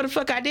date. No, the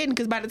fuck I didn't,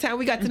 because by the time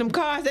we got to them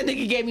cars, that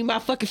nigga gave me my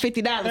fucking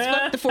 $50.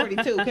 Fuck the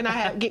 42. Can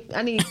I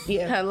need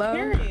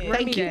Hello?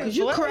 Thank you, because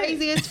you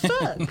crazy as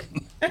fuck.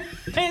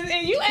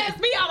 and you asked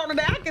me out on the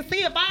day. I can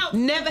see if I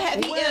never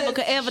had me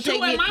could ever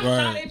take me.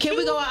 Right. Can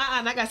we go?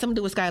 I got something to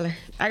do with Skylar.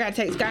 I gotta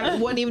take Skylar.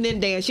 Wasn't even in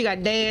dance. She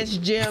got dance,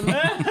 gym, swim,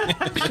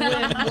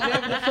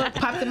 whatever the fuck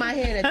popped in my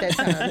head at that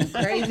time.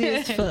 Crazy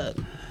as fuck.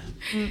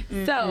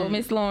 So,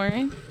 Miss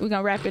Lauren, we're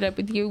gonna wrap it up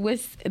with you.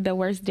 What's the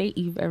worst date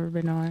you've ever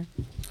been on?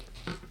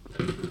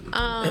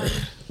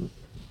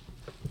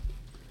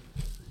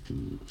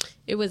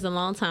 It was a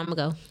long time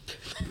ago.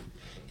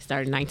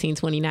 Started in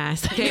 1929.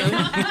 So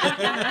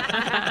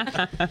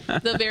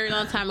it's a very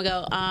long time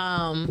ago.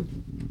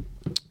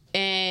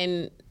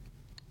 And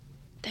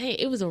dang,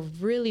 it was a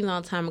really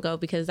long time ago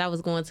because I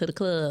was going to the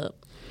club.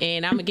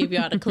 And I'm gonna give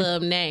y'all the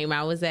club name.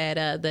 I was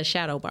at the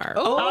Shadow Bar.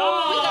 They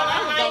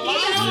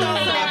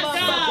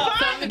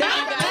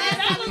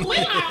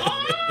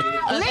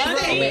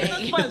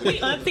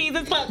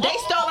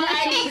stole our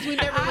IDs. We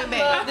never went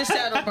back. The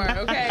Shadow Bar,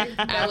 okay?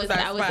 I was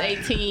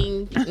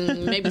 18,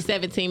 maybe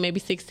 17, maybe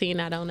 16.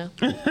 I don't know.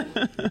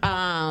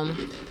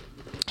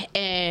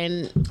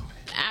 And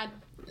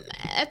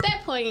at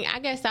that point, I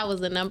guess I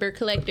was a number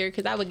collector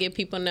because I would give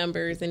people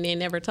numbers and then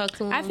never talk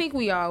to them. I think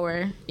we all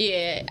were.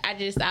 Yeah, I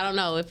don't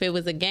know if it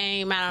was a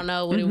game. I don't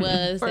know what it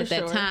was at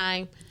that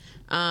time.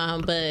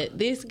 But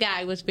this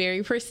guy was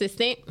very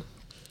persistent,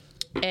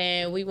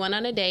 and we went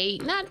on a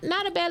date.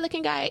 Not a bad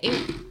looking guy.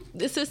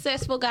 A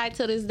successful guy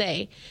to this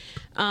day.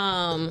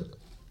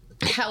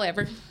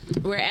 However,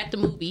 we're at the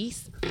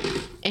movies,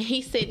 and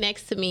he sit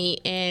next to me,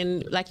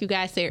 and like you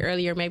guys said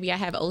earlier, maybe I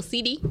have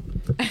OCD,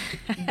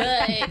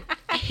 but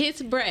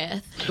his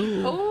breath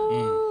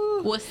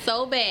was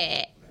so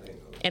bad,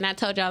 and I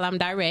told y'all I'm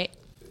direct.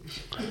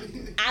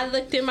 I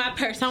looked in my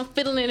purse. I'm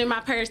fiddling in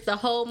my purse the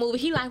whole movie.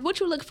 He like, what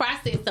you looking for? I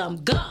said,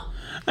 some gum.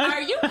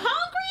 Are you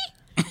hungry?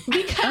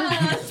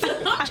 Because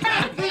I'm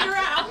trying to figure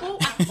out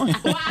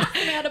why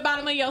I smell the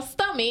bottom of your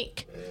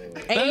stomach.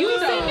 And you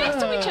sit next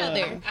to each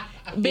other.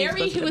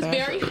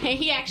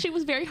 He actually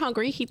was very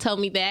hungry. He told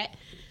me that.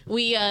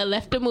 We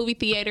left the movie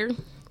theater,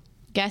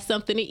 got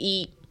something to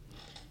eat.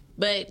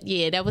 But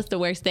yeah, that was the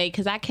worst day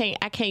because I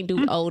can't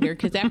do odor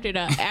because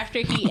after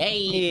he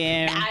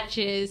ate, I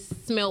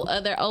just smell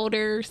other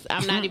odors.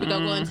 I'm not even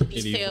gonna go into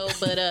detail,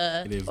 but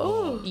it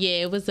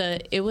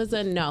was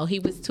a no. He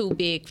was too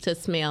big to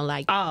smell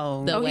like he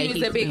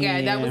was a big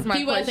guy. That was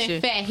my question. He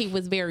wasn't fat. He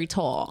was very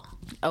tall.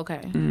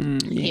 Okay.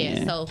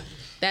 Yeah. So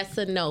that's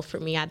a no for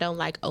me. I don't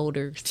like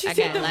odors. I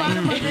got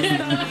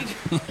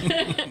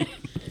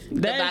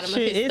that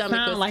shit, it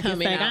sounds like it's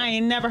like, I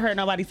ain't never heard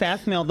nobody say I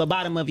smell the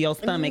bottom of your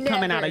stomach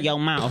coming out of your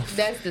mouth.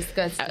 That's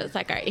disgusting. I was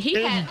like, all right.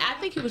 I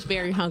think he was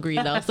very hungry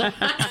though. So.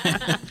 But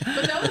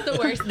that was the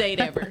worst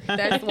date ever.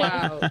 That's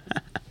wild.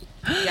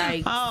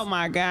 Yikes. Oh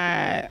my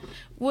God.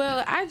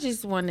 Well, I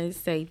just want to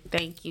say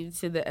thank you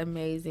to the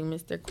amazing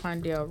Mr.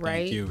 Quandell,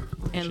 Wright, Thank you.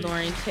 And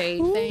Lauren Tate.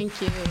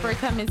 Thank you for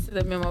coming to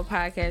the Memo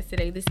Podcast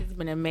today. This has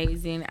been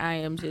amazing. I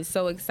am just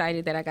so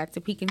excited that I got to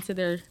peek into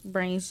their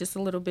brains just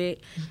a little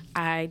bit.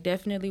 I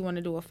definitely want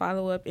to do a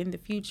follow-up in the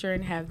future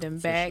and have them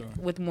back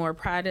with more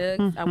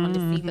products. I want to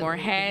see more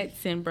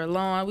hats and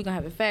Berlon. We're going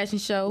to have a fashion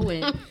show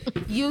and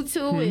you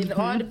two and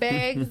all the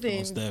bags.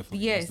 And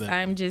yes,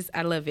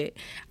 I love it.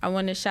 I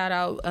want to shout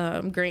out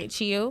Grant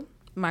Chill,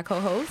 my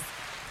co-host.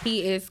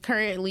 He is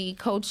currently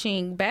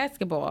coaching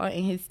basketball,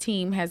 and his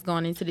team has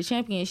gone into the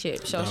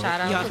championship. So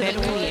shout out to them.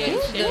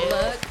 Good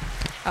luck.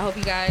 I hope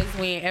you guys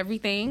win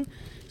everything.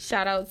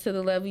 Shout out to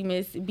the lovely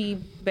Miss B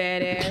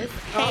Badass.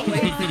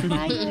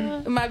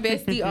 Always, my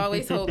bestie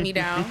always hold me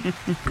down.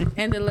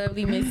 And the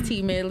lovely Miss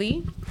Tee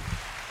Millie.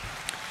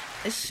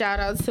 Shout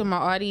out to my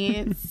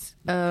audience.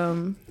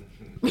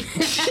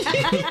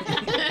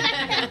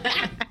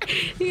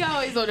 He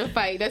always on the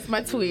fight. That's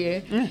my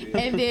twin.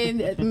 And then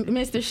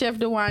Mr. Chef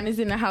DeJuan is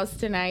in the house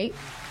tonight.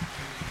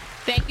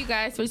 Thank you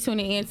guys for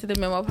tuning in to the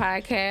Memo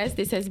Podcast.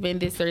 This has been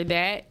This or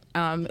That.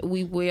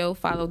 We will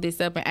follow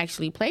this up and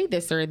actually play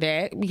This or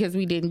That because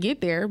we didn't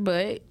get there.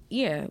 But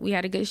yeah, we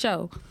had a good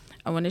show.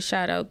 I want to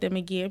shout out them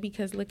again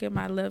because look at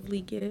my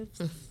lovely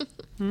gifts.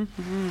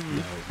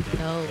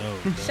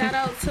 Shout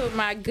out to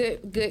my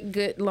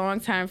good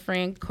longtime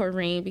friend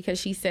Corrine because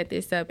she set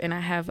this up and I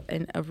have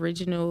an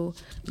original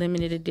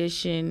limited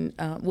edition,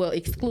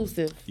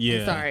 exclusive. Yeah.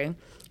 I'm sorry,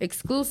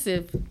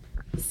 exclusive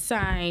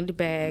signed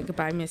bag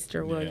by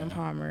Mr. William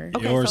Palmer.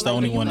 Okay, yours so the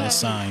only one that's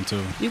signed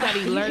too. You got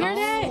to learn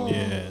that?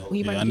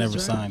 Yeah, I never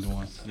signed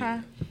one. Huh?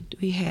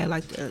 We had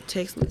like the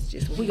text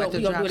messages. We gonna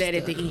do that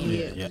at the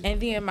end. Yeah.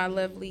 And then my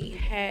lovely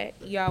hat.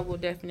 Y'all will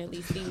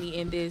definitely see me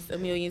in this a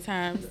million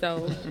times.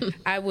 So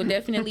I will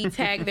definitely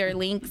tag their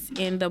links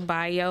in the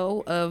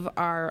bio of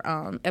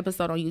our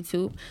episode on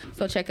YouTube.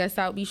 So check us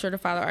out. Be sure to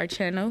follow our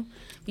channel.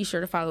 Be sure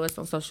to follow us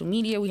on social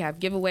media. We have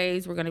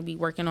giveaways. We're going to be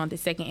working on the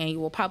second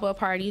annual pop-up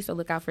party. So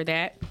look out for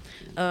that.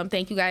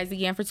 Thank you guys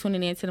again for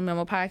tuning in to the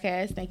Memo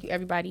Podcast. Thank you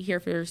everybody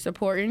here for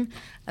supporting.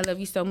 I love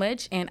you so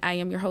much. And I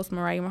am your host,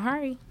 Mariah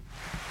Mahari.